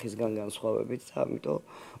კითხვა კახისგან განსხვავებით და ამიტომ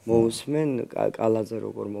მოусმენ კალაძე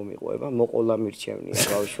როგორ მომიყვება, მოყოლა მირჩევნია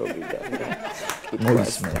ბავშვობიდან.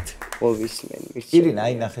 მოვისმენ. ირინა,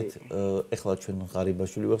 აი ნახეთ, ეხლა ჩვენ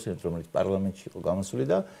ღარიბაშვილი ვახსენებთ, რომელიც პარლამენტში იყო გამოსული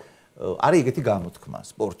და არის ეგეთი გამოთქმა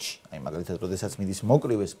სპორტში. აი მაგალითად, როდესაც მიდის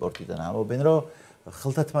მოკრივე სპორტიდან ამობენ, რომ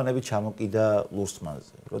ხელთათმანები ჩამოკიდა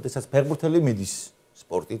ლურსმანზე. როდესაც ფეხბურთელი მიდის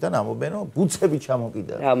სპორტიდან ამობენ, რომ ბუცები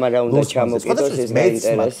ჩამოკიდა. რა, მაგრამ უნდა ჩამოკიდოს ეს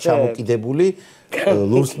დაინტერესებს. ჩამოკიდებული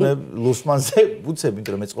ლურსმანზე ბუცები,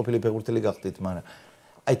 იმიტომ რომ მეც ყოფილი ფეხბურთელი გახდით, მაგრამ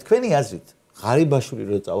აი თქვენი აზრით, ღარიბაშვილი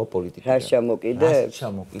რო წავა პოლიტიკაში. რა ჩამოკიდებს? რა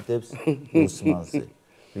ჩამოკიდებს ლურსმანზე?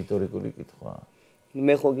 რიტორიკული კითხვა.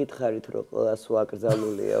 მე ხო გითხარით რომ ყველას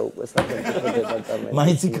უაკრძალულია უკვე სახელმწიფო დეპარტამენტი.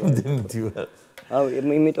 მაინც იქამდე მივდივარ.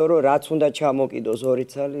 იმიტომ რომ რაც უნდა ჩამოკიდოს ორი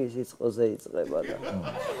ცალი ის იწყოზე იწყება და.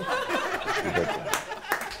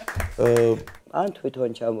 ან თვითონ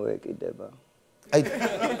ჩამოეკიდება. აი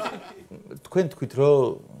თქვენ თქვით რომ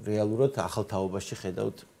რეალურად ახალ თაობაში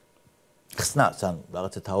ხედავთ ხსნას, ანუ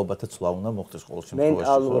რაღაცა თაობათა ცვლა უნდა მოხდეს ყოველ შემთხვევაში.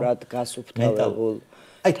 მენტალურად გასუფთავებულ.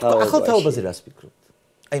 აი ახალ თაობაზე რას ფიქრობთ?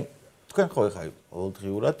 აი თქვენ ხო ხარ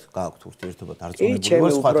ყოველდღიურად გააქვთ ურთიერთობა დარწმუნებული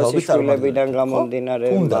ვარ სხვა თაობის წარმომადგენლებიდან გამომდინარე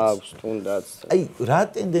მაქვს თუნდაც. აი რა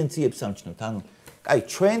ტენდენციებს ამჩნევთ? ანუ აი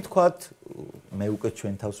ჩვენ თქვათ მე უკვე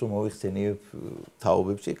ჩვენ თავს რომ მოვიხსენიებ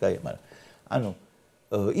თაობებში, კაი, მაგრამ ანუ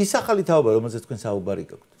ის ახალი თაობა რომელზეც თქვენ საუბარი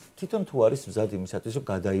გაქვთ, თვითონ თუ არის მზად იმისათვის რომ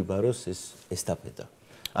გადაიბაროს ეს ესტაფეტა?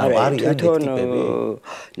 არის თვითონ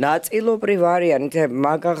ნაწილობრივ არიან,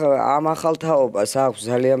 ამ ახალ თაობას აქვს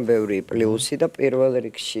ძალიან ბევრი პლუსი და პირველ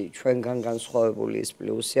რიგში ჩვენგან განსხვავებული ის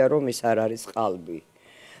პლუსია, რომ ის არ არის ყალბი.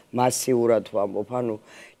 მასიურად ვამბობ, ანუ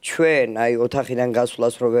ჩვენ აი ოთახიდან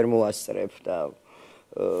გასვლას რო ვერ მოასწრებ და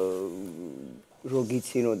რო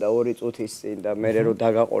გიცინო და 2 წუთის წინ და მე რო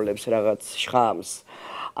დაგაყოლებს რაღაც შხამს.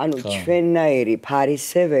 ანუ ჩვენნაირი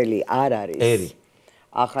ფარისეველი არ არის. ერი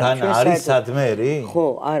ახლა არის სადმერი?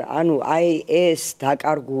 ხო, ანუ აი ეს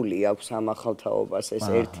დაკარგული აქვს ამ ახალ თაობას, ეს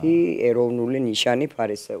ერთი ეროვნული ნიშანი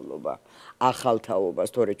ფარისევლობა. ახალ თაობას,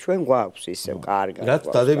 თორე ჩვენ გვაქვს ისევ კარგად. რაც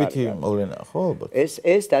დადებითი მოვლენა, ხო?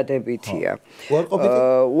 ეს დადებითია.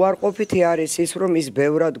 უარყოფითი არის ის, რომ ის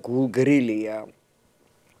ბევრად გულგრილია.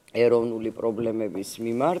 ეროვნული პრობლემების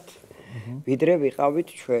მიმართ, ვიდრე ვიყავით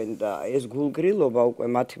ჩვენ და ეს გულგრილობა უკვე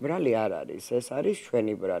მათი ბრალი არ არის, ეს არის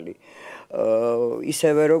ჩვენი ბრალი.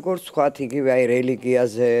 ისევე როგორც ვთქვათ, იგივე აი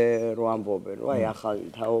რელიგიაზე რო ამბობენ, რომ აი ახალი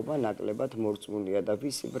თაობა ნაკლებად მორწმუნეა და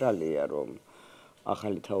ვისი ბრალია რომ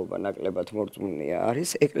ახალი თაობა ნაკლებად მორწმუნეა, არის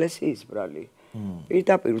ეკლესიის ბრალი.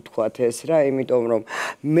 პირდაპირ ვთქვათ ეს რა, იმიტომ რომ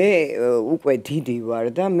მე უკვე დიდი ვარ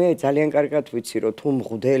და მე ძალიან კარგად ვიცი რომ თუ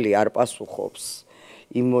მღვდელი არ პასუხობს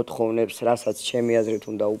იმ მოთხოვნებს, რასაც ჩემი აზრით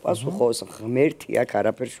უნდა უპასუხოს, ღმერთი აქ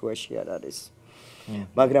არაფერ შუაში არ არის.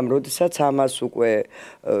 მაგრამ როდესაც ამას უკვე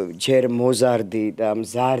ჯერ მოზარდი და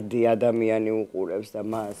მზარდი ადამიანი უყურებს და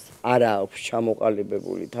მას არ აქვს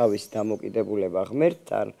ჩამოყალიბებული თავის დამოკიდებულება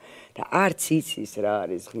ღმერთთან და არც იცის რა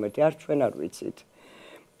არის ღმერთი, არ ჩვენ არ ვიცით.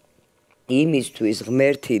 იმისთვის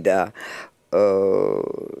ღმერთი და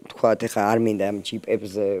თქვათ ეხა არ მინდა ამ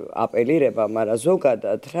ჯიპებზე აპელირება, მაგრამ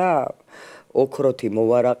ზოგადად რა ოქროთი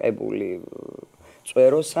მოვარაყებული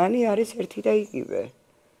წვეროსანი არის ერთი და იგივე.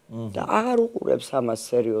 და აღარ უყურებს ამას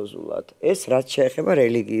სერიოზულად. ეს რაც შეეხება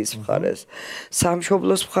რელიგიის მხარეს.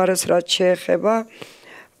 სამშობლოს მხარეს რაც შეეხება,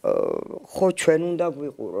 ხო ჩვენ უნდა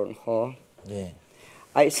გვიყურონ, ხო?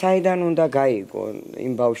 აი საიდან უნდა გაიგონ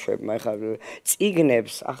იმ ბავშვებმა, ეხლა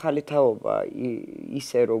წიგნებს ახალი თაობა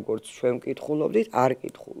ისე როგორც ჩვენ ვკითხულობდით, არ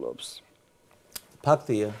კითხულობს.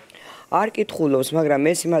 ფაქტია. არ კითხულობს, მაგრამ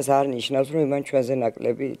ეს იმას არ ნიშნავს, რომ იმან ჩვენზე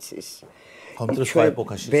ნაკლები იცის.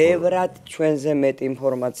 ბევრად ჩვენზე მეტ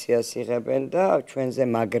ინფორმაციას იღებენ და ჩვენზე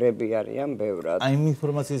მაგრები არიან ბევრად. აი იმ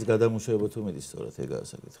ინფორმაციის გადამუშავება თუ მიდის სწორად ეგაა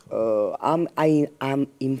საკითხი. ამ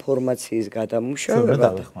ინფორმაციის გადამუშავება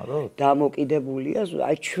დამოკიდებულია,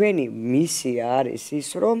 აი ჩვენი მისია არის ის,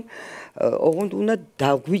 რომ ოღონდ უნდა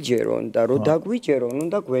დაგვიჯერონ და რო დაგვიჯერონ,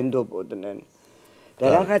 უნდა გვენდობოდნენ. და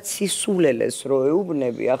რაღაც სისულელეს რო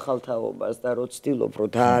ეუბნები ახალთაობას და რო ცდილობ რომ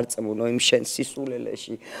დაარწმუნო იმ შენ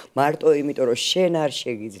სისულელეში მარტო იმიტომ რომ შენ არ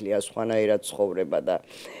შეგიძლია სხვანაირად ცხოვრება და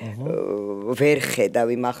ვერ ხედავ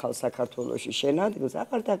იმ ახალ საქართველოში შენ ადგილს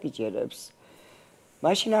აღარ დაგიჯერებს.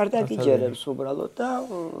 მაშინ არ დაგიჯერებს უბრალოდ და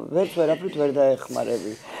ვერაფრით ვერ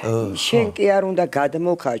დაეხმარები. შენ კი არ უნდა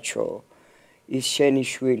გადმოქაჩო ის შენი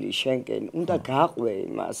შვილი შენკენ უნდა გაყვე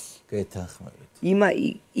იმას. გეთანხმებით.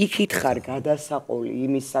 იქით ხარ გადასაყოლი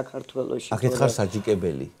იმის საქართველოში. აქეთ ხარ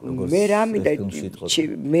საჯიკებელი, როგორც მე რამიდა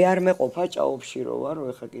მე არ მეყოფა ჭაობში რო ვარ,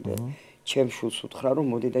 ეხა კიდე ჩემ შულს უთხრა რომ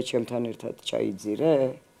მოდი და ჩემთან ერთად ჩაიძირე.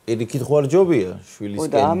 პირიქით ხო არ ჯობია შვილისკენ.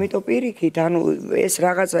 და ამიტომ პირიქით, ანუ ეს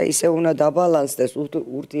რაღაცა ისე უნდა დაბალანსდეს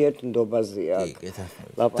ურთიერთმდობაზეა.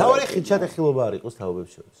 თავარი ხიჩატეხილობა არ იყოს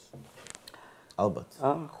თაობებს შორის. ალბათ.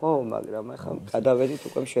 ხო, მაგრამ ახლა გადავედით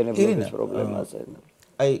უკვე მშენებლობის პრობლემაზე.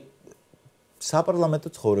 აი საპარლამენტო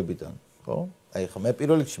ცხოვრებიდან, ხო? აი ხა მე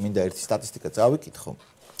პირველ რიგში მინდა ერთი სტატისტიკა წავიკითხო.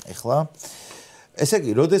 ეხლა ესე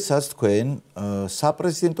იგი, როდესაც თქვენ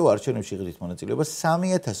საპრეზიდენტო არჩევნებში იღებთ მონაწილეობას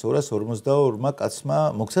 3242-მა კაცმა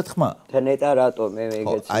მოგცეთ ხმა. ნეტა რატო მე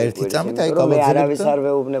ეგეც აი ერთი წამით აი გავაძლებთ. მე არავის არ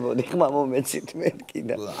ვეუბნებოდი ხმა მომეცით მე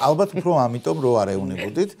კიდე. ალბათ უფრო ამიტომ რო არ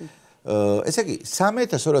ეუნებოდით. ესე იგი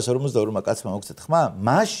 3242-მა კაცმა მოგცეთ ხმა,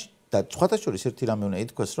 მაშ და სხვათა შორის ერთი რამე უნდა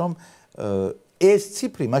ითქვას, რომ ეს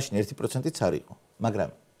ციფრი მაშინ 1%-იც არ იყო, მაგრამ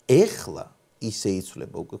ეხლა ისე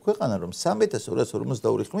იცვლება უკვე ქვეყანა, რომ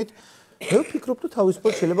 3242 ხმით მე ვფიქრობ, რომ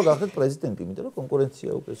თავისუფლად შეიძლება გახდეთ პრეზიდენტი, იმიტომ რომ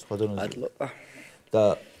კონკურენცია უკვე სხვა დონეზე. მადლობა. და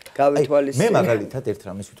გავითვალისწინე. მე მაგალითად ერთ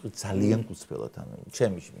რამეს ვიტყვი ძალიან გულწრფელად, ანუ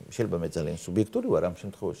შეიძლება მე ძალიან სუბიექტური ვარ ამ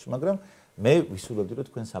შემთხვევაში, მაგრამ მე ვისურვებდი, რომ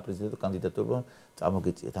თქვენ საპრეზიდენტო კანდიდატურა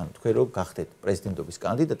წამოგეწიათ, ანუ თქვენ რო გახდეთ პრეზიდენტობის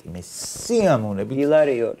კანდიდატი, მე სიამოვნებით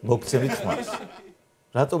მოგცემით ხმას.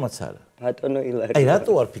 რატომაც არა? ბატონო ილარი. აი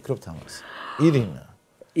რატო არ ფიქრობთ ამას? ირინა.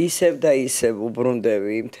 ისევ და ისევ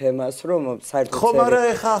უბრუნდები იმ თემას, რომ საერთოდ ხო, მაგრამ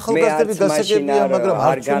ეხა ახალგაზრდები გასაგებია, მაგრამ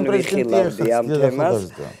არ განვიხილავდი ამ თემას.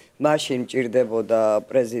 მაშინ ჭირდებოდა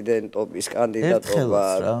პრეზიდენტობის კანდიდატობა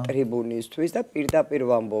ტრიბუნისთვის და პირდაპირ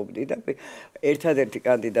ვამბობდი და ერთადერთი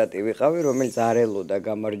კანდიდატი ვიყავი, რომელიც არ ელოდა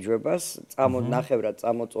გამარჯვებას, ნახევრად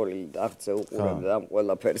წამოწოლილი აღწე უყურებდა ამ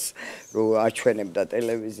ყველაფერს, რომ აჩვენებდა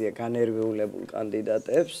ტელევიზია განერვიულებულ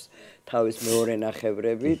კანდიდატებს თავის მეორე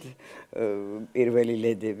ნახევრებით, პირველი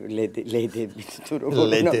ლედებით თუ როგორ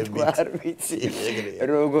არ ვიცი,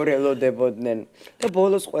 როგორ ელოდებოდნენ და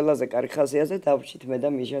ბოლოს ყველაზე კარგი ხასიათზე დავჭით მე და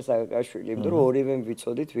მიშა სააკაშვილი, იმიტომ რომ ორივემ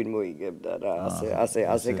ვიცოდით ვინ მოიგებდა რა,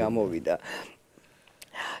 ასე გამოვიდა.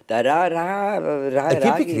 და რა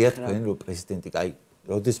ფიქრია თქვენ რომ პრეზიდენტი, აი,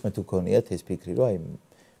 როდესმე თუ გქონიათ ეს ფიქრი, რომ აი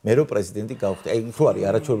მე რო პრეზიდენტი გავხდი, აი ხო არის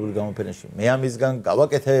არაჩვეულებრივი გამოფენაში, მე ამისგან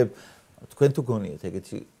გავაკეთებ, თქვენ თუ გქონიათ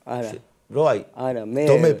ეგეთი? არა. რომ აი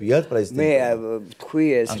დომებიათ პრეზიდენტი. მე თქვი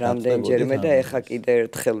ეს რამდენჯერმე და ეხა კიდე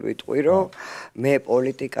ერთხელ ვიტყვი, რომ მე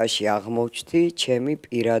პოლიტიკაში აღმოჩნდი ჩემი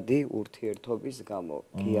პირადი ურთიერთობის გამო.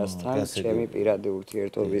 გიასთან ჩემი პირადი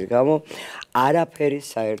ურთიერთობის გამო არაფერი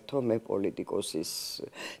საერთო მე პოლიტიკოსის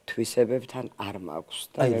თვისებებთან არ მაქვს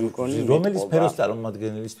და მე მგონი რომელი სფეროს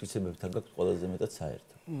წარმომადგენლის თვისებებთან გაქვს ყველაზე მეტად საერთო?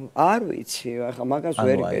 არ ვიცი, ახლა მაგას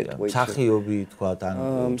ვერ გეტყვი. მსახიობი თქვა ან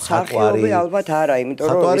მსახიობი ალბათ არა, იმიტომ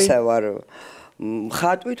რომ ისე ვარ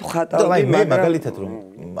ხატვით ხატავდი, მაგრამ მე მაგალითად რომ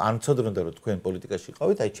არ მცოდრონდა რომ თქვენ პოლიტიკაში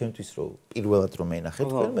იყავით, აი ჩემთვის რომ პირველად რომ მენახეთ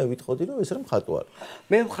თქვენ, მე ვიტყოდი რომ ეს რა მხატვარი.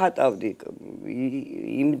 მე ვხატავდი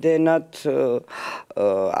იმდენად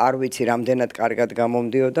არ ვიცი რამდენად კარგად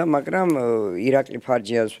გამომდიოდა, მაგრამ ირაკლი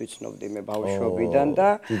ფარჯიანს ვიცნობდი მე ბავშვობიდან და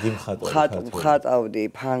ვხატავდი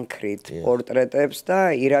ფანქრით პორტრეტებს და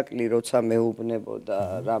ირაკლი როცა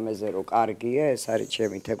მეუბნებოდა რამეზე რომ კარგია, ეს არის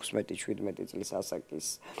ჩემი 16-17 წლის ასაკის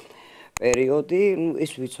პერიოდი,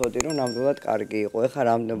 ის ვიცოდი რომ ნამდვილად კარგი იყო.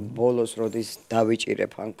 ეხლა ბოლოს როდის დავიჭირე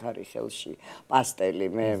ფანქარი ხელში, პასტელი,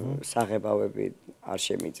 მე საღებავები არ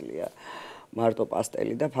შემიძლია. მარტო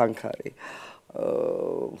პასტელი და ფანქარი.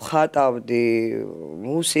 ხატავდი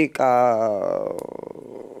მუსიკა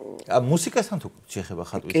მუსიკასთან თუ შეხება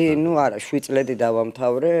ხატვის? კი, ნუ არა, 7 წლები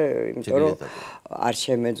დავამთავრე, იმიტომ რომ არ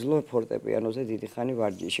შემეძლო ფორტეპიანოზე დიდი ხანი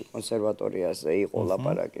ვარჯიში კონსერვატორიაზე იყო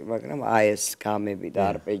ლაპარაკი, მაგრამ აი ეს გამები და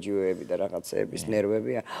არპეჯიოები და რაღაცეების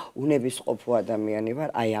ნერვები, უნებისყოფო ადამიანი ვარ,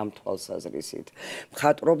 აი ამ თვალსაზრისით.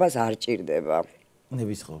 მხატვრობას არ ჭირდება.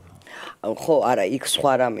 უნებისყოფო. ხო, არა, იქ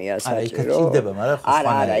სხვა რამეა საჭირო.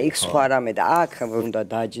 არა, იქ სხვა რამე და აქ უნდა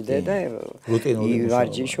დაჯდე და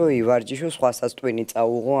ივარჯიშო, სხვასაც ტვინი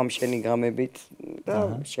წაუღო ამ შენი გამებით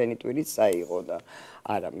და შენი ტვინიც წაიღო და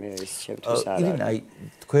არა, მე ის შემთხვევით არა. ირინა, აი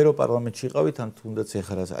თქვენ რო პარლამენტში იყავით, ან თუნდაც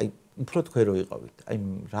ეხლა აი უფრო თქვენ რო იყავით, აი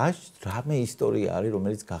რამე ისტორია არის,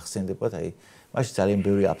 რომელიც გახსენდებათ, აი მაშინ ძალიან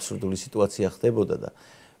ბევრი აბსურდული სიტუაცია ხდებოდა და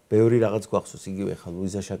ბევრი რაღაც გვახსოვს, იგივე ხა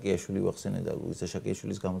ლუიზა შაკიაშვილი ვახსენე და ლუიზა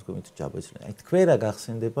შაკიაშვილის გამოთქმით ჯაბეცნე. აი თქვენ რა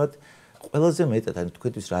გახსენდებათ ყველაზე მეტად, აი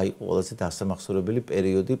თქვენთვის რა იყო ყველაზე დასამახსოვრებელი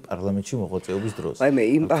პერიოდი პარლამენტში მოღვაწეობის დროს? აი მე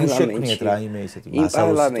იმ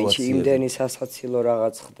პარლამენტში იმდენი სასაცილო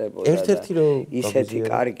რაღაც ხდებოდა. ერთ-ერთი რომ ისეთი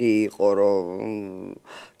კარგი იყო, რომ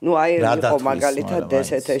ნუ აი იყო მაგალითად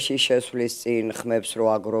დსთ-ში შესვლის წინ ხმებს რო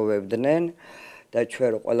აგროვებდნენ და ჩვენ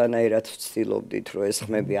რო ყველანაირად ვცდილობდით რომ ეს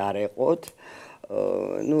ხმები არ ეყოთ.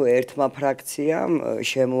 ნუ ერთმა ფრაქციამ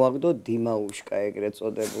შემოაგდო დიმაუშკა ეგრეთ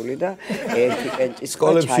წოდებული და ერთი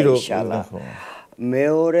კენჭისყრა ჩაიშალა.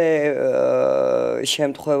 მეორე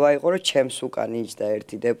შემთხვევა იყო რომ ჩემს უკან იჯდა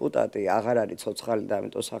ერთი დეპუტატი, აღარ არის ცოცხალი და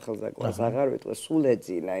ამიტომ სახელზაკვას აღარ ვიტყვე, სულ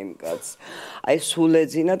ეძინა იმ კაცს. აი სულ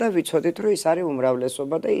ეძინა და ვიცოდით რომ ის არის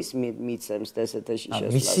უმრავლესობა და ის მიცემს დსთ-ში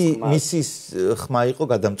შესვლას. მისის ხმა იყო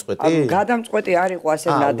გადამწყვეტი? გადამწყვეტი არ იყო, ასე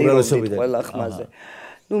ნადირობდით ყველა ხმაზე.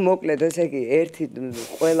 ნუ მოკლედ ესე იგი ერთი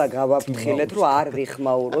ყველა გავაფრთხილეთ რომ არ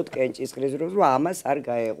ვიხმაუროთ კენჭისყრის დროს რომ ამას არ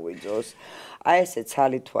გაეღვიძოს. აი ესე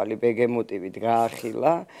ცალითვალი ბეგემოტივით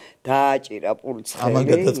გაახილა, დააჭირა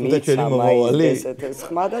პურცხელი, მიცამაის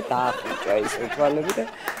ხმა და დაახუჭა ისე თვალები და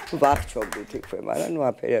ვახჩობდით იქვე, მაგრამ ნუ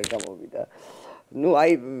აფერი არ გამოვიდა. ნუ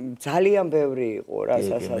აი ძალიან ბევრი იყო რა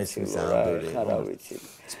სასაცილო რა, ხა რა ვიცი.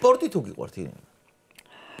 სპორტი თუ გიყვართ ირინა?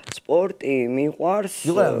 სპორტი მიყვარს.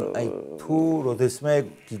 აი თუ როდესმე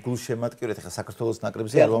გულშემატკივრეთ ახლა საქართველოს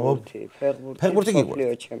ნაკრებზე არ ვამბობ. ფეხბურთი გიყვართ?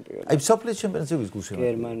 აი მსოფლიოს ჩემპიონატზე ვის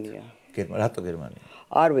გულშემატკივრეთ? გერმანია. რატო გერმანია?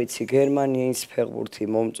 არ ვიცი, გერმანიის ფეხბურთი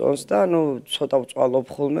მომწონს და ნუ ცოტა ვწვალობ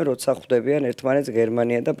ხოლმე, როცა ხვდებიან ერთმანეთს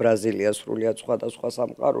გერმანია და ბრაზილია, სრულიად სხვადასხვა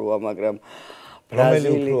სამყაროა, მაგრამ რომელი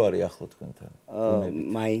უფრო არის ახლო თქვენთან?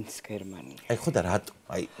 მაინც გერმანია. აი ხო და რატო?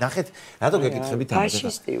 აი ნახეთ, რატო გეკითხებით ამას?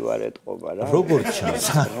 ფაშისტი ვარ ეთყობა რა. როგორ ჩანს?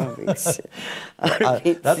 რა ვიცი.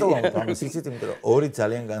 რატო ამას იცით, იმიტომ რომ ორი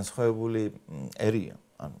ძალიან განსხვავებული ერია,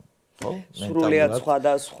 ანუ ხო? სრულიად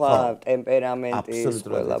სხვადასხვა ტემპერამენტის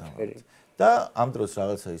ყველაფერი. და ამ დროს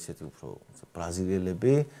რაღაცა ისეთი უფრო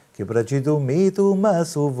ბრაზილიელები გებრაჯიდო მიტუ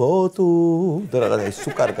მასო ვოტუ და რაღაცა ის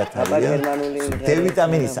სუკარგად არიან.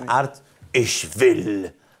 დ-ვიტამინის არც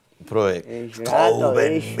ეშვილ პროექტი.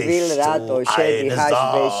 რატო შედი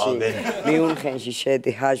ჰაშბეში, მიუნხენში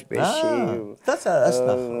შედი ჰაშბეში.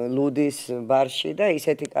 ლუდის ბარში და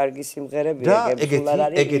ისეთი კარგი სიმღერები ეგებსულა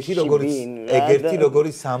არის. ეგეთი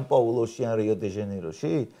როგორი სან პაულოში ან რიო დე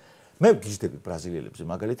ჟენეიროში? მე ვგიჟდები ბრაზილიელებზე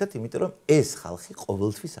მაგალითად, იმიტომ რომ ეს ხალხი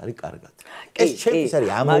ყოველთვის არის კარგად. ეს ჩემთვის არის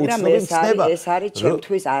ამოუცნობი ცნება. ეს არის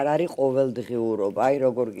ჩემთვის არ არის ყოველდღიურობა, აი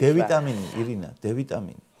როგორ გიჟდა. დ-ვიტამინი, ირინა,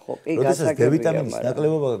 დ-ვიტამინი. როდესაც დ-ვიტამინის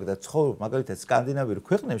ნაკლებობა გაქვს და ცხოვრობ მაგალითად სკანდინავიურ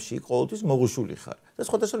ქვეყნებში ყოველთვის მოღუშული ხარ. და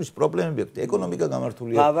სხვადასხვა პრობლემები აქვს, ეკონომიკა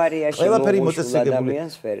გამართულია. ბავარიაში მოღუშულ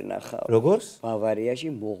ადამიანს ვერ ნახავ. როგორც? ბავარიაში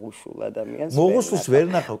მოღუშულ ადამიანს მოღუშულს ვერ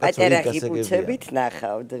ნახავ, კაცო, პატარა ღიფუცებით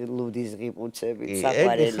ნახავ, ლუდის ღიფუცებით,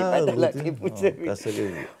 საყვარელი პატარა ღიფუცებით.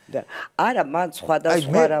 და არა, მან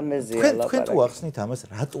სხვადასხვა რამეზეა ლაპარაკი. თქვენ თუ ახსნით ამას,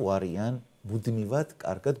 რატო არიან მუდმივად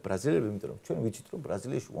კარგად ბრაზილიელები, იმიტომ რომ ჩვენ ვიცით რომ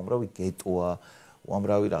ბრაზილიაში უამრავი გეტოა,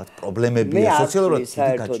 უამრავი რაღაც პრობლემებია, სოციალურად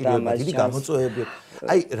დიდი გაჭირვება, დიდი გამოწვევები.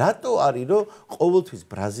 აი, რატო არის რომ ყოველთვის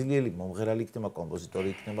ბრაზილიელი მომღერალი იქნება, კომპოზიტორი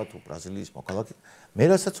იქნება თუ ბრაზილიის მოქალაქე? მე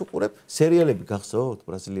რასაც უყურებ, სერიალები გახსოვთ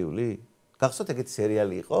ბრაზილიული? გახსოვთ ეგეთი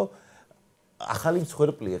სერიალი იყო? ახალი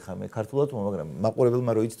მსხვერპლი ახლა მე ქართულად მაგრამ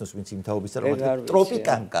მაყურებელმა რო იცნოს ვინც იმ თაობის წარმომადგენელი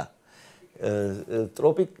ტროპიკანკა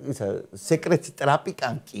სეკრეტი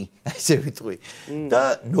ტრაპიკანკი ასე ვიტყვი და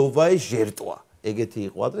ნოვაი ჟერტვა ეგეთი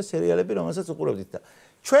იყო ადრე სერიალები რომელსაც უყურებდით და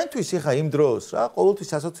ჩვენთვის ეხა იმ დროს რა ყოველთვის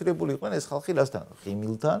ასოცირებული იყვნენ ეს ხალხი რასთან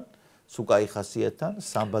ღიმილთან სუკაი ხასიათთან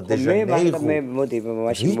სამბა დეჟანეირო მე მოდი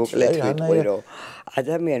მაშინ მოკლედ ვიტყვი რომ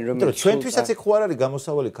ადამიანი რომელიც ჩვენთვისაც ეგ ხო არ არის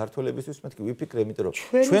გამოსავალი ქართველებისთვის მეთქი ვიფიქრე იმიტომ რომ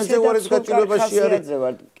ჩვენზე უარეს გაჭირვებაში არის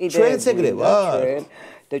ჩვენც ეგრე ვარ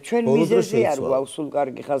და ჩვენ მიზეზი არ გვაქვს სულ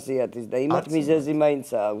კარგი ხასიათის და იმათ მიზეზი მაინც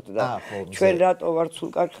აქვს და ჩვენ რატო ვართ სულ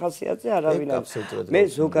კარგი ხასიათზე არავინ არ მე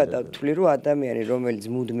ზოგადად ვთვლი რომ ადამიანი რომელიც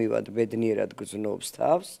მუდმივად ბედნიერად გრძნობს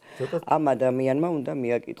თავს ამ ადამიანმა უნდა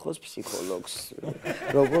მიაკითხოს ფსიქოლოგს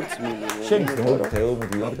როგორც მინიმუმ შენ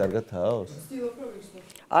მუდმივად კარგად თავს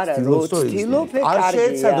არა რო ვთილობ არ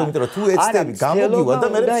შეეცადო იმიტომ რომ თუ ეცდები გამოგივა და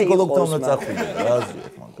მე ფსიქოლოგთან უნდა წახვიდე რა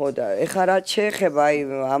აზრია ხო და ეხლა რაც შეეხება აი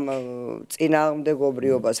ამ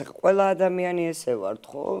წინააღმდეგობრიობას ეხლა ყველა ადამიანი ესე ვართ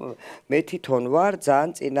ხო მე თვითონ ვარ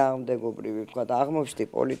ძალიან წინააღმდეგობრივი თქვა და აღმოჩნდი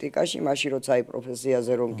პოლიტიკაში მაშინ როცა აი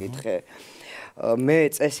პროფესიაზე რომ მკითხე მე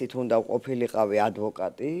წესით უნდა ყოფილიყავი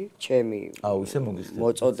ადვოკატი ჩემი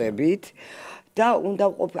მოწოდებით და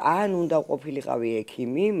უნდა ყოფილიყავი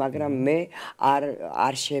ექიმი, მაგრამ მე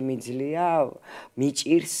არ შემიძლია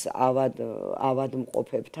მიჭირს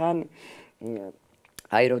ავადმყოფებთან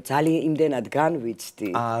აი რომ ძალიან იმდენად განვიცდი.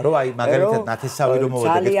 რომ აი მაგალითად ნათესავი რომ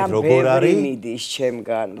მოვედი როგორ არის? ძალიან მიდის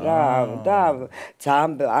ჩემგან რა და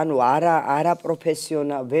ძალიან ანუ არა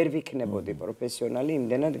პროფესიონალი ვერ ვიქნებოდი პროფესიონალი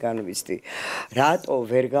იმდენად განვიცდი. რატო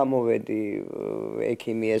ვერ გამოვედი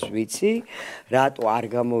ექიმი ეს ვიცი, რატო არ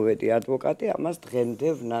გამოვედი ადვოკატი, ამას დღემდე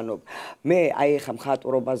ვნანობ. მე აი ხა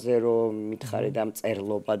მხატვრობაზე რომ მითხარი და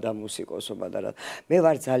მწერლობა და მუსიკოსობა და რა. მე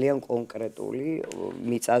ვარ ძალიან კონკრეტული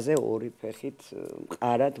მიწაზე ორი ფეხით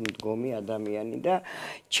არად მდგომი ადამიანი და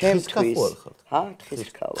ჩემთვის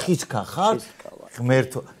თხისქა ხარ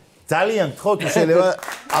ღმერთო ძალიან გთხოვთ შეიძლება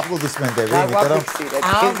აპლოდისმენტები იმიტომ რომ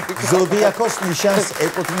ამ ზოდიაქოს ნიშანს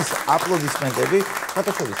ეკუთვნის აპლოდისმენტები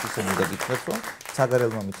ხათაშორის ისე მინდა გითხრათ რომ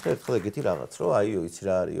საგარელმა მითხრა ერთხელ ეგეთი რაღაც რომ აიო იცი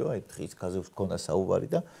რა არისო აი თხისქაზე ვქონდა საუბარი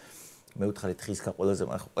და მე ვთხარი თხისქა ყველაზე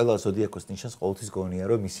ყველა ზოდიაქოს ნიშანს ყოველთვის გონია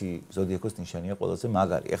რომ მისი ზოდიაქოს ნიშანია ყველაზე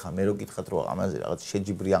მაგარი. ეხლა მე რო გითხრათ რომ ამაზე რაღაც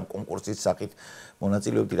შეჯიბრი ან კონკურსის სახით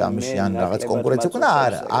მონაწილეობდი რამეში ან რაღაც კონკურენცია ქონდა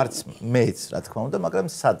არა არც მეც რა თქმა უნდა მაგრამ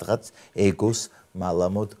სადღაც ეგოს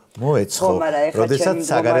მალამოდ მოეცხო. როდესაც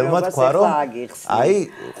საგარელმა თქვა რომ აი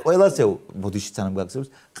ყველაზე ბოდიში სანამ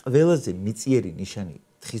გაგზავნოს ყველაზე მიწიერი ნიშანი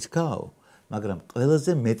თხისქაო მაგრამ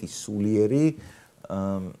ყველაზე მეტი სულიერი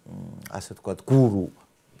ასე ვთქვათ გურუ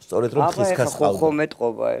სწორედ რომ თხისქას ყავდა. ხო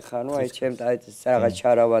მეტყობა ეხა, ნუ აი ჩემ და რაღაც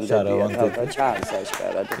ჩარავანდებია და ჩანს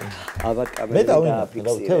აშკარად. ალბათ კამერები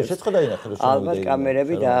დააფიქსირებს. შეცხო დაინახე რომ ალბათ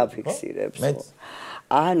კამერები დააფიქსირებს.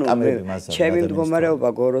 ანუ ჩემი მდგომარეობა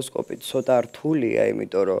გოროსკოპით ცოტა რთულია,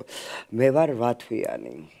 იმიტომ რომ მე ვარ 8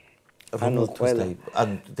 თვიანი. ანუ ყველა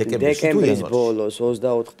ანუ დეკემბრის ბოლოს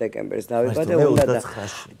 24 დეკემბერს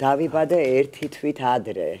დავიბადე 1 თვით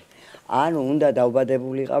ადრე. ანუ უნდა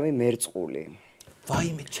დავბადებულიყავი მერწყული.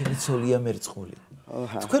 ვაიმე ჩემი ცოლია მერწყული.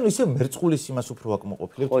 თქვენ ისე მერწყულის იმას უფრო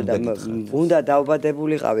აკმოყოფილებთ უნდა გითხრათ. უნდა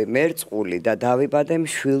დავბადებულიყავი მერწყული და დავიბადე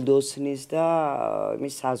მშვილდოსნის და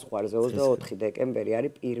იმის საზღვარზე 24 დეკემბერი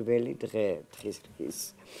არის პირველი დღე თხისქის.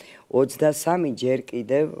 23 ჯერ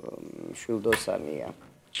კიდევ მშვილდოსანია.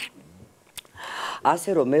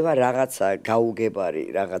 ასე რომ მე ვარ რაღაცა გაუგებარი,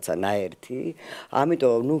 რაღაცა ნაერთი,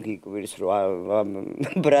 ამიტომ ნუ გიკვირს რომ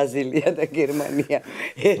ბრაზილია და გერმანია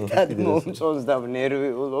ერთად მომწონს და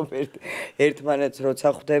ნერვიულობ ერთმანეთს როცა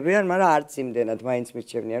ხვდებიან, მაგრამ არც იმდენად მაინც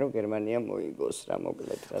მირჩევნია რომ გერმანია მოიგოს რა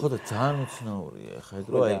მოკლედ რა. ხო და ძალიან უცნაურია ხა ეგ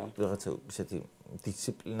რომ აი რაღაცა ისეთი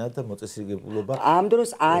დისციპლინა და მოწესრიგებულობა. ამ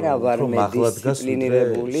დროს არა ვარ მე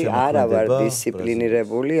დისციპლინირებული, არა ვარ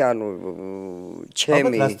დისციპლინირებული, ანუ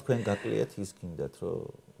ჩემი ალბათ თქვენ გაკლიათ ის გინდათ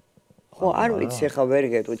რომ ხო, არ ვიცი, ხა ვერ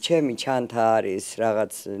გეტყვი, ჩემი ჩანთა არის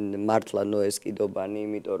რაღაც მართლა ნოესკიდობანი,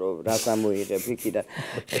 იმიტომ რომ რას ამოიღებ იქიდან.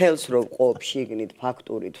 ხელს რო ყოფ შიგნით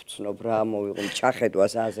ფაქტურით ვცნობ რა ამოვიღო,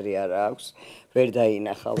 ჩახედვას აზრი არ აქვს. ვერ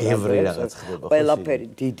დაინახავ ბევრი რაღაც ხდება. ყველაფერი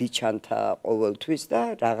დიდი ჩანთა ყოველთვის და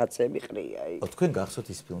რაღაცები ყრია იქ. თქვენ გახსოვთ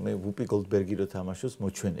ის ფილმი ვუპი გოლდბერგი რო თამაშობს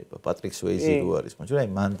მოჩვენება, პატრიკ სუეიზი რო არის მოჩვენება, აი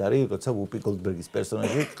მანდარი როცა ვუპი გოლდბერგის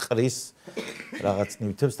პერსონაჟი ყრის რაღაც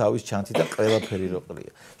ნივთებს თავის ჩანთი და ყველაფერი რო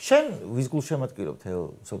ყრია. შენ ვის გულშემატკივრობ თეო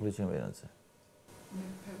სოფლის ჩემპიონატზე?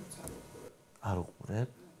 არ უყურებ?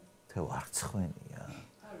 თეო არც ხვენია.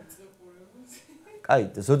 აი,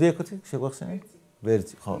 ზოდიაქოთი შეგვახსენეთ?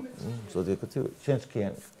 ვერცი, ხო, ზოდიაქოთი, შენს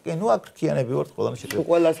ქიანი. კი, ნუ აქ ქიანები ვართ ყველამ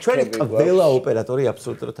შეგხვდებით. ჩვენი ყველა ოპერატორი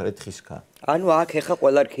აბსოლუტურად არის თხისქა. ანუ აქ ეხა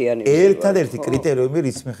ყველა ქიანი. ერთადერთი კრიტერიუმი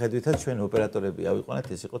რის მიხედვითაც ჩვენ ოპერატორები ავიყვანეთ,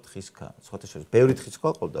 ეს იყო თხისქა. სხვათა შორის, ბევრი თხისქა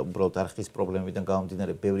ყავდა, უბრალოდ არხის პრობლემებიდან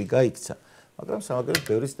გამომდინარე, ბევრი გაიქცა. მაგრამ სამაგერად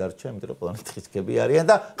ბევრის დარჩა, იმიტომ რომ ყველანი თხისქები არიან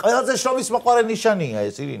და ყველაზე შრომის მოყარე ნიშანია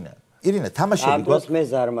ეს ირინა. ირინა, თამაშები გვაქვს მე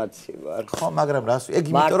ზარმაცი ვარ. ხო, მაგრამ რას ეგ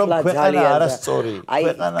იმიტომ რომ ქვეყანა არასწორი,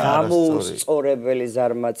 ქვეყანა არასწორი. გამოუსწორებელი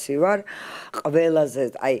ზარმაცი ვარ. ყველაზე,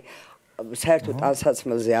 აი, საერთოდ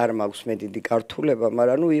ტანსაცმელზე არ მაქვს მე დიდი გართულება,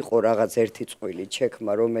 მაგრამ ნუ იყო რაღაც ერთი წყვილი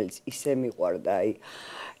ჩექმა, რომელიც ისე მიყვარდა,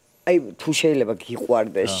 აი თუ შეიძლება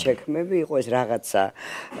გიყვარდეს შექმები, იყო ეს რაღაცა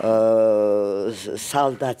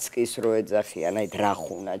სალდაცკის რო ეძახიან, აი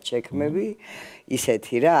დრახუნა შექმები,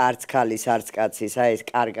 ისეთი რა, არც ქალის, არც კაცის, აი ეს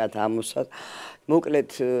კარგად ამოსად.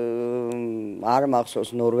 მოკლედ არ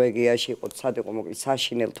მახსოვს ნორვეგიაში იყო, სად იყო მოკლედ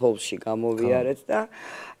საშინელ თოვლში გამოვიარეთ და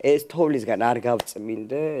ეს თოვლისგან არ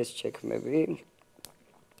გავწმინდე ეს შექმები.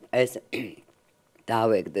 ეს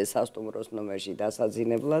დავეგდე სასტუმროს ნომერში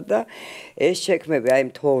დასაძინებლად და ეს შექმები აი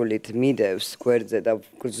თოვლით მიდევს გვერდზე და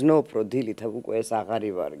გრძნობ რომ დილით უკვე ეს აღარ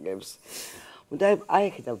ივარგებს. უნდა აი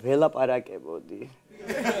ხედა ველაპარაკებოდი.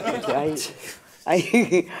 აი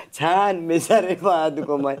ძალიან მეზარება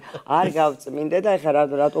ადგომა არ გავწმინდე და ეხლა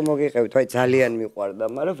რატო მოგიყევით? აი ძალიან მიყვარდა,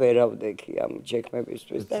 მაგრამ ვერავდექი ამ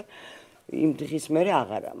შექმებისთვის და იმ დღის მერე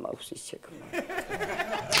აღარ მაქვს ის შექმე.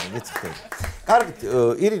 გეცხდები. კარგით,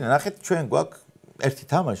 ირინა, ნახეთ ჩვენ გვაქვს ერთი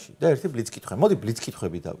თამაში და ერთი ბლიც კითხვა. მოდი ბლიც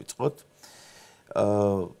კითხვები დავიწყოთ.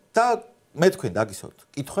 და მე თქვენ დაგისვათ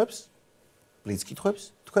კითხვებს, ბლიც კითხვებს,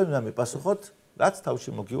 თქვენ უნდა მიპასუხოთ, რაც თავში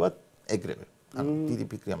მოგივათ ეგრევე. ანუ დიდი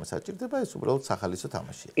ფიქრი ამას აჭირდება, ეს უბრალოდ სახალისო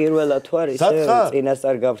თამაშია. პირველად თუ არის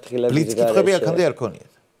წინასწარ გაფრთხილების ბლიც კითხვები აქამდე არ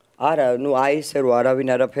ქონიათ. არა, ნუ აი ესე რომ არავინ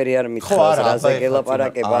არაფერი არ მითხრას, რაზე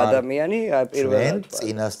გელაპარაკება ადამიანი, პირველად.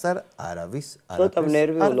 წინასწარ არავის არ. ცოტა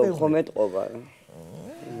ნერვიულობ ხომ ეტყობა.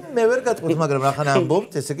 მე ვერ გატყუთ, მაგრამ ახლა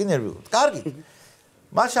ამბობთ, ესე იგი ნერვიულობთ. კარგი.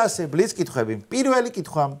 მაშ ასე ბლიც კითხვები. პირველი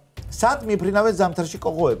კითხვა. სად მიფრინავენ ზამთარში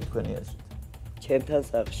კოღოები თქვენი აზრით? ჩემთან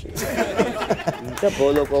სახლში. და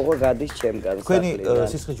ბოლო კოღო გადის ჩემგან. თქვენი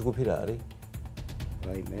სისხლის ჯგუფი რა არის?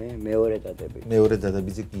 აი მეორე დადები. მეორე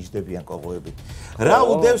დადაბიძე გიჟდებიან კოღოები. რა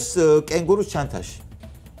უდევს კენგურუს ჩანთაში?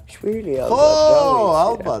 შვილი ალბათ. ხო,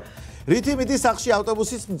 ალბათ. რითი მიდის სახლში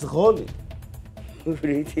ავტობუსის მძღოლი?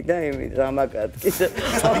 რითი და იმით ზამაკატკი.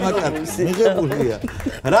 ზამაკატკი მიღებულია.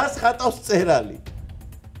 რას ხატავს წერალი?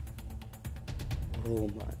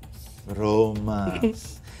 რომანს.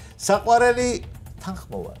 საყვარელი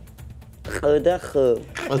თანხმოვანი. ხ და ხ.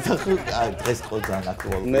 დღეს ხო ძალიან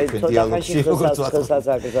აქტუალური მე თოთახაში ხოსაც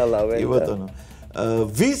აკრძალავენ. კი ბატონო.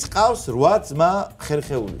 ვის ყავს 8 ძმა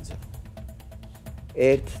ხერხეულიძე?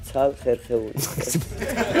 ერთ ცალ ხერხეულიძე.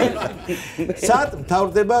 სად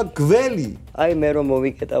მთავრდება გველი? აი მე რომ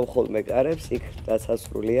მოვიკეტავ ხოლმე კარებს, იქ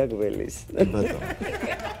დასასრულია გველის. კი ბატონო.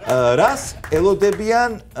 რას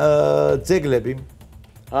ელოდებიან ძეგლები?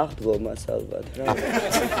 აღდგომას ალბათ რა.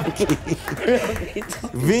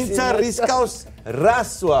 ვინც არ რისკავს,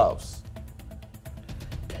 რას ვავს?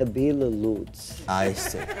 თბილ ლუდს. აი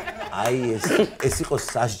ეს იყო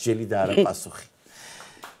სასჯელი და არა პასუხი.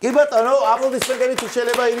 კი ბატონო, აპლოდისმენტები თუ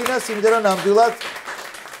შეიძლება ირინას, იმიტომ რომ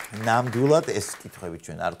ნამდვილად ეს კითხვები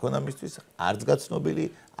ჩვენ არ ქონა მისთვის, არც გაცნობილი,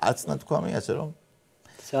 არც ნათქვამი, ასე რომ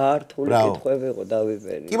საართული კითხვები იყო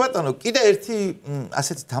დავიბერი. კი ბატონო, კიდე ერთი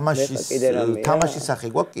ასეთი თამაშის სახე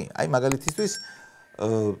გვაქვს კი? აი მაგალითისთვის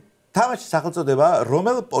თამაშის სახელწოდება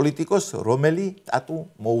რომელ პოლიტიკოს რომელი ტატუ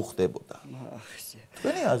მოუხდებოდა?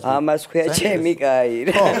 ამას ქვია ჩემი კაი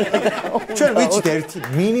რა. ჩვენ ვიცით ერთი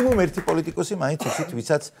მინიმუმ ერთი პოლიტიკოსი მაინც ვიცით,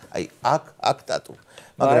 ვისაც აი აქ ტატუ.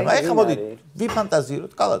 მაგრამ აი ხა მოდი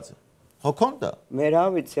ვიფანტაზიოთ კალაძე. ხო ქონდა? მე რა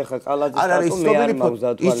ვიცი ახლა კალაძის ტატუ მე არ მაქვს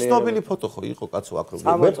დათვალიერებული. ისნობილი ფოტო ხო იყო კაცო აქ როგორ?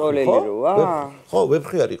 წამოწოლილი როა? ხო,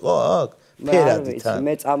 ვებხიარი იყო აქ. ფერადი თან.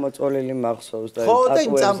 მე წამოწოლილი მახსოვს და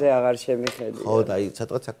ტატუებზე აღარ შემიხედი. ხო და აი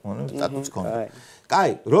ცოტა საკმაოდ ტატუც ქონდა.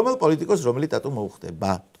 კაი, რომელ პოლიტიკოს რომელი ტატუ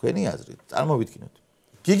მოუხდება? თქვენი აზრით, წარმოვიდგინოთ.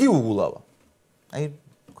 გიგი უგულავა. აი,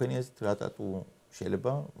 თქვენი აზრით რა ტატუ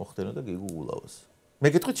შეიძლება მოხდენოდა გიგი უგულავას? მე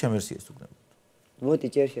გეტყვით ჩემ ვერსიას თუ გნებთ. მოდი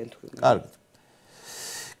ჯერ შენ თქვი. კარგით.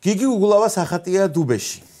 გიგი უგულავას ახატია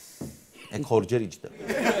დუბეში. ეგ ხორჯერ იჯდა.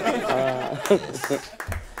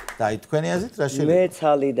 და აი თქვენი აზრით რა შეიძლება? მე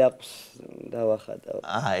ცალი დაყს დავახატავ.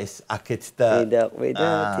 ეს აქეთ და იდაყვი და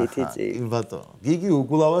თითიცი. ბატონო, გიგი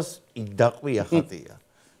უგულავას იდაყვი ახატია.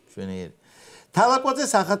 ჩვენიერი.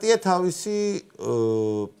 თალაკვაძეს ახატია თავისი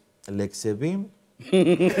ლექსები.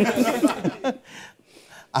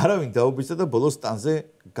 არავინ დაუბიძა და ბოლოს ტანზე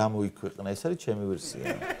გამოიქვეყნა. ეს არის ჩემი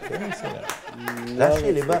ვერსია. რა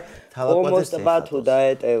შეიძლება თალაკვაძეს ბათუ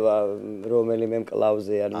დაეტევა რომელიმე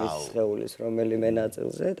მკლავზე ან მის სხეულის რომელიმე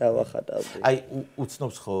ნაწილზე დავახატავდი. აი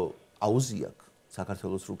უცნობს ხო აუზიაკ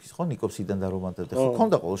საქართველოს რუკის ხო ნიკოპსიდან და რომანტებდა ხო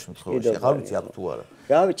ქონდა ყოველ შემთხვევაში აღარ ვიცი აქ თუ არა.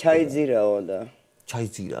 რავი ჩაიძირაო და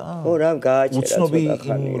ჩაიძირა? ო რა გააჩერა უცნობი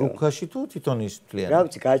რუკაში თუ თვითონ ის თლიანი? რა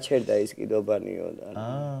ვიცი გაჩერდა ის კიდობანიო და.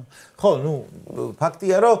 ხო, ნუ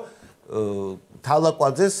ფაქტია რომ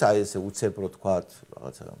თალაკვაძეს აი ესე უცებრო თქვათ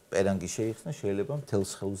რაღაცა პერანგი შეიხსნა შეიძლება მთელ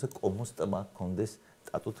სხეულზე კომოს ტმა კონდეს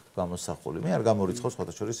სტატუტ გამოსახული. მე არ გამორიცხავ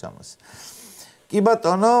სხვათა შორის ამას. კი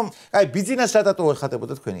ბატონო, აი ბიძინას რა ტატუ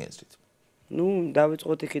ეხატებოდა თქვენი აზრით? ნუ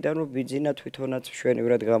დავიწყოთ იქიდან რომ ბიძინა თვითონაც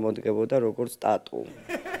მშვენივრად გამოდგებოდა როგორც ტატუ.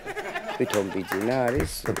 თვითონ ბიძინა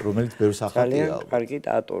არის რომელიც ბევრს ახატია. კარგი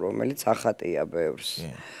ტატუ რომელიც ახატია ბევრს.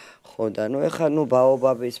 ხო და ნუ ეხა ნუ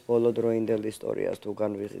ბაობაბის ბოლოდროინდელ ისტორიას თუ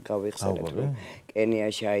გავიხსენებთ რომ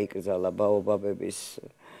კენიაში აიკრძალა ბაობაბების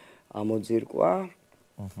ამოძირკვა.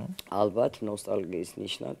 ალბათ ნოსტალგიის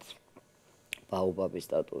ნიშნად ბაობაბის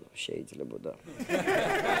ტატუ შეიძლებოდა.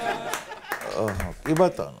 კი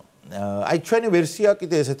ბატონო. აი ჩვენი ვერსია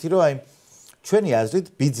კიდე ესეთი რომ აი ჩვენი აზრით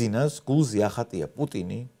ბიძინას გულზე ახატია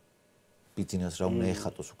პუტინი. ბიძინას რა უნდა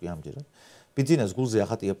ეხატოს უკვე ამჯერად. ბიძინას გულზე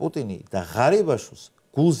ახატია პუტინი და ღარიბაშვილს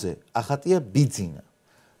გულზე ახატია ბიძინა,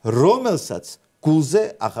 რომელსაც გულზე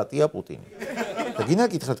ახატია პუტინი. და გინდა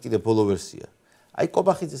გითხრათ კიდე ბოლო ვერსია. აი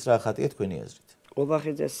კობახიძეს რა ახატია თქვენი აზრით?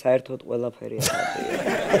 კობახიძეს საერთოდ ყველაფერი ახატია.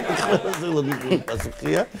 ყველაზე ლოგიკური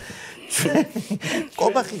პასუხია.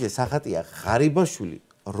 კობახიძეს ახატია ღარიბაშვილი,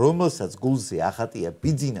 რომელსაც გულზე ახატია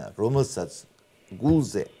ბიძინა, რომელსაც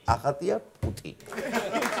გულზე ახატია პუტინი.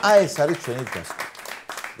 აი ეს არის ჩვენი დასკვნა.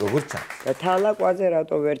 როგორ ჩანს? და თალაკვაძე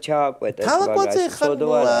რატო ვერ ჩააკვეტეს მაგას? თალაკვაძე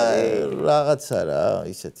რაღაცა რა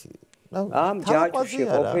ისეთი. ამ ჯაჭვში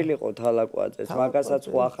ყოფილიყო თალაკვაძეს, მაგასაც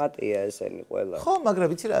ხო ახატია ესენი ყველა. ხო, მაგრამ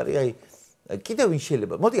ვიცი რა არის, აი კიდევ ვინ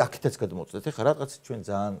შეიძლება? მოდი აქეთაც გადმოვწდეთ. ეხლა რაღაც ჩვენ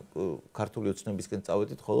ძალიან ქართული ოცნებისკენ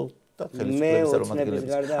წავედით, ხოლო და ხელისუფლების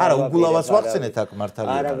წარმომადგენლების. არა, უგულავას ვახსენეთ აქ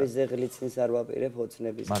მართალია. არავის ზეღლიცინს არ ვაპირებ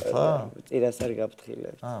ოცნების ყველა. წირას არ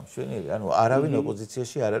გაფრთხილებ. მშვენიერი, ანუ არავინ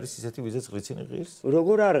ოპოზიციაში არ არის ისეთი ვიზეც ღრიცინი ღირს?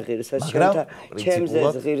 როგორ არ ღირს? ეს ჩემზე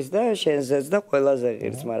ღირს და შენზეც და ყველაზე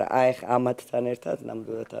ღირს, მაგრამ აი ამათთან ერთად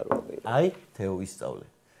ნამდვილად არ ვაპირებ. აი, თეო ისწავლე.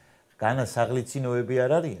 განა საღლიცინოები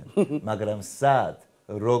არ არიან, მაგრამ სად,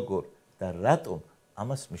 როგორ და რატომ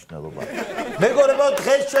ამას მნიშვნელობა. მეგობრებო,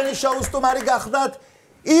 დღეს ჩვენი შოუს სტუმარი გახდათ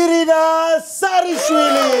ირინა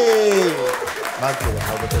სარიშვილი. მადლობა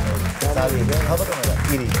ხალბატონო. სარიშვილი, ხალბატონო,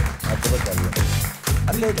 ირინა. მადლობა ძალიან.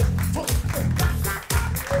 ალედა.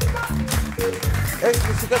 ეს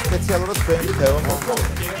მუსიკა სპეციალურად თქვენ თეო მოხდა.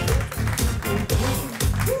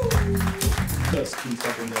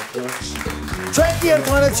 ჩვენ კი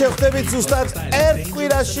ერთმანეთს შევხვდებით ზუსტად ერთ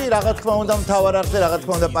კვირაში, რა თქმა უნდა მთავარ არხზე, რა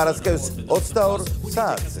თქმა უნდა პარასკევს 22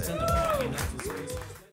 საათზე.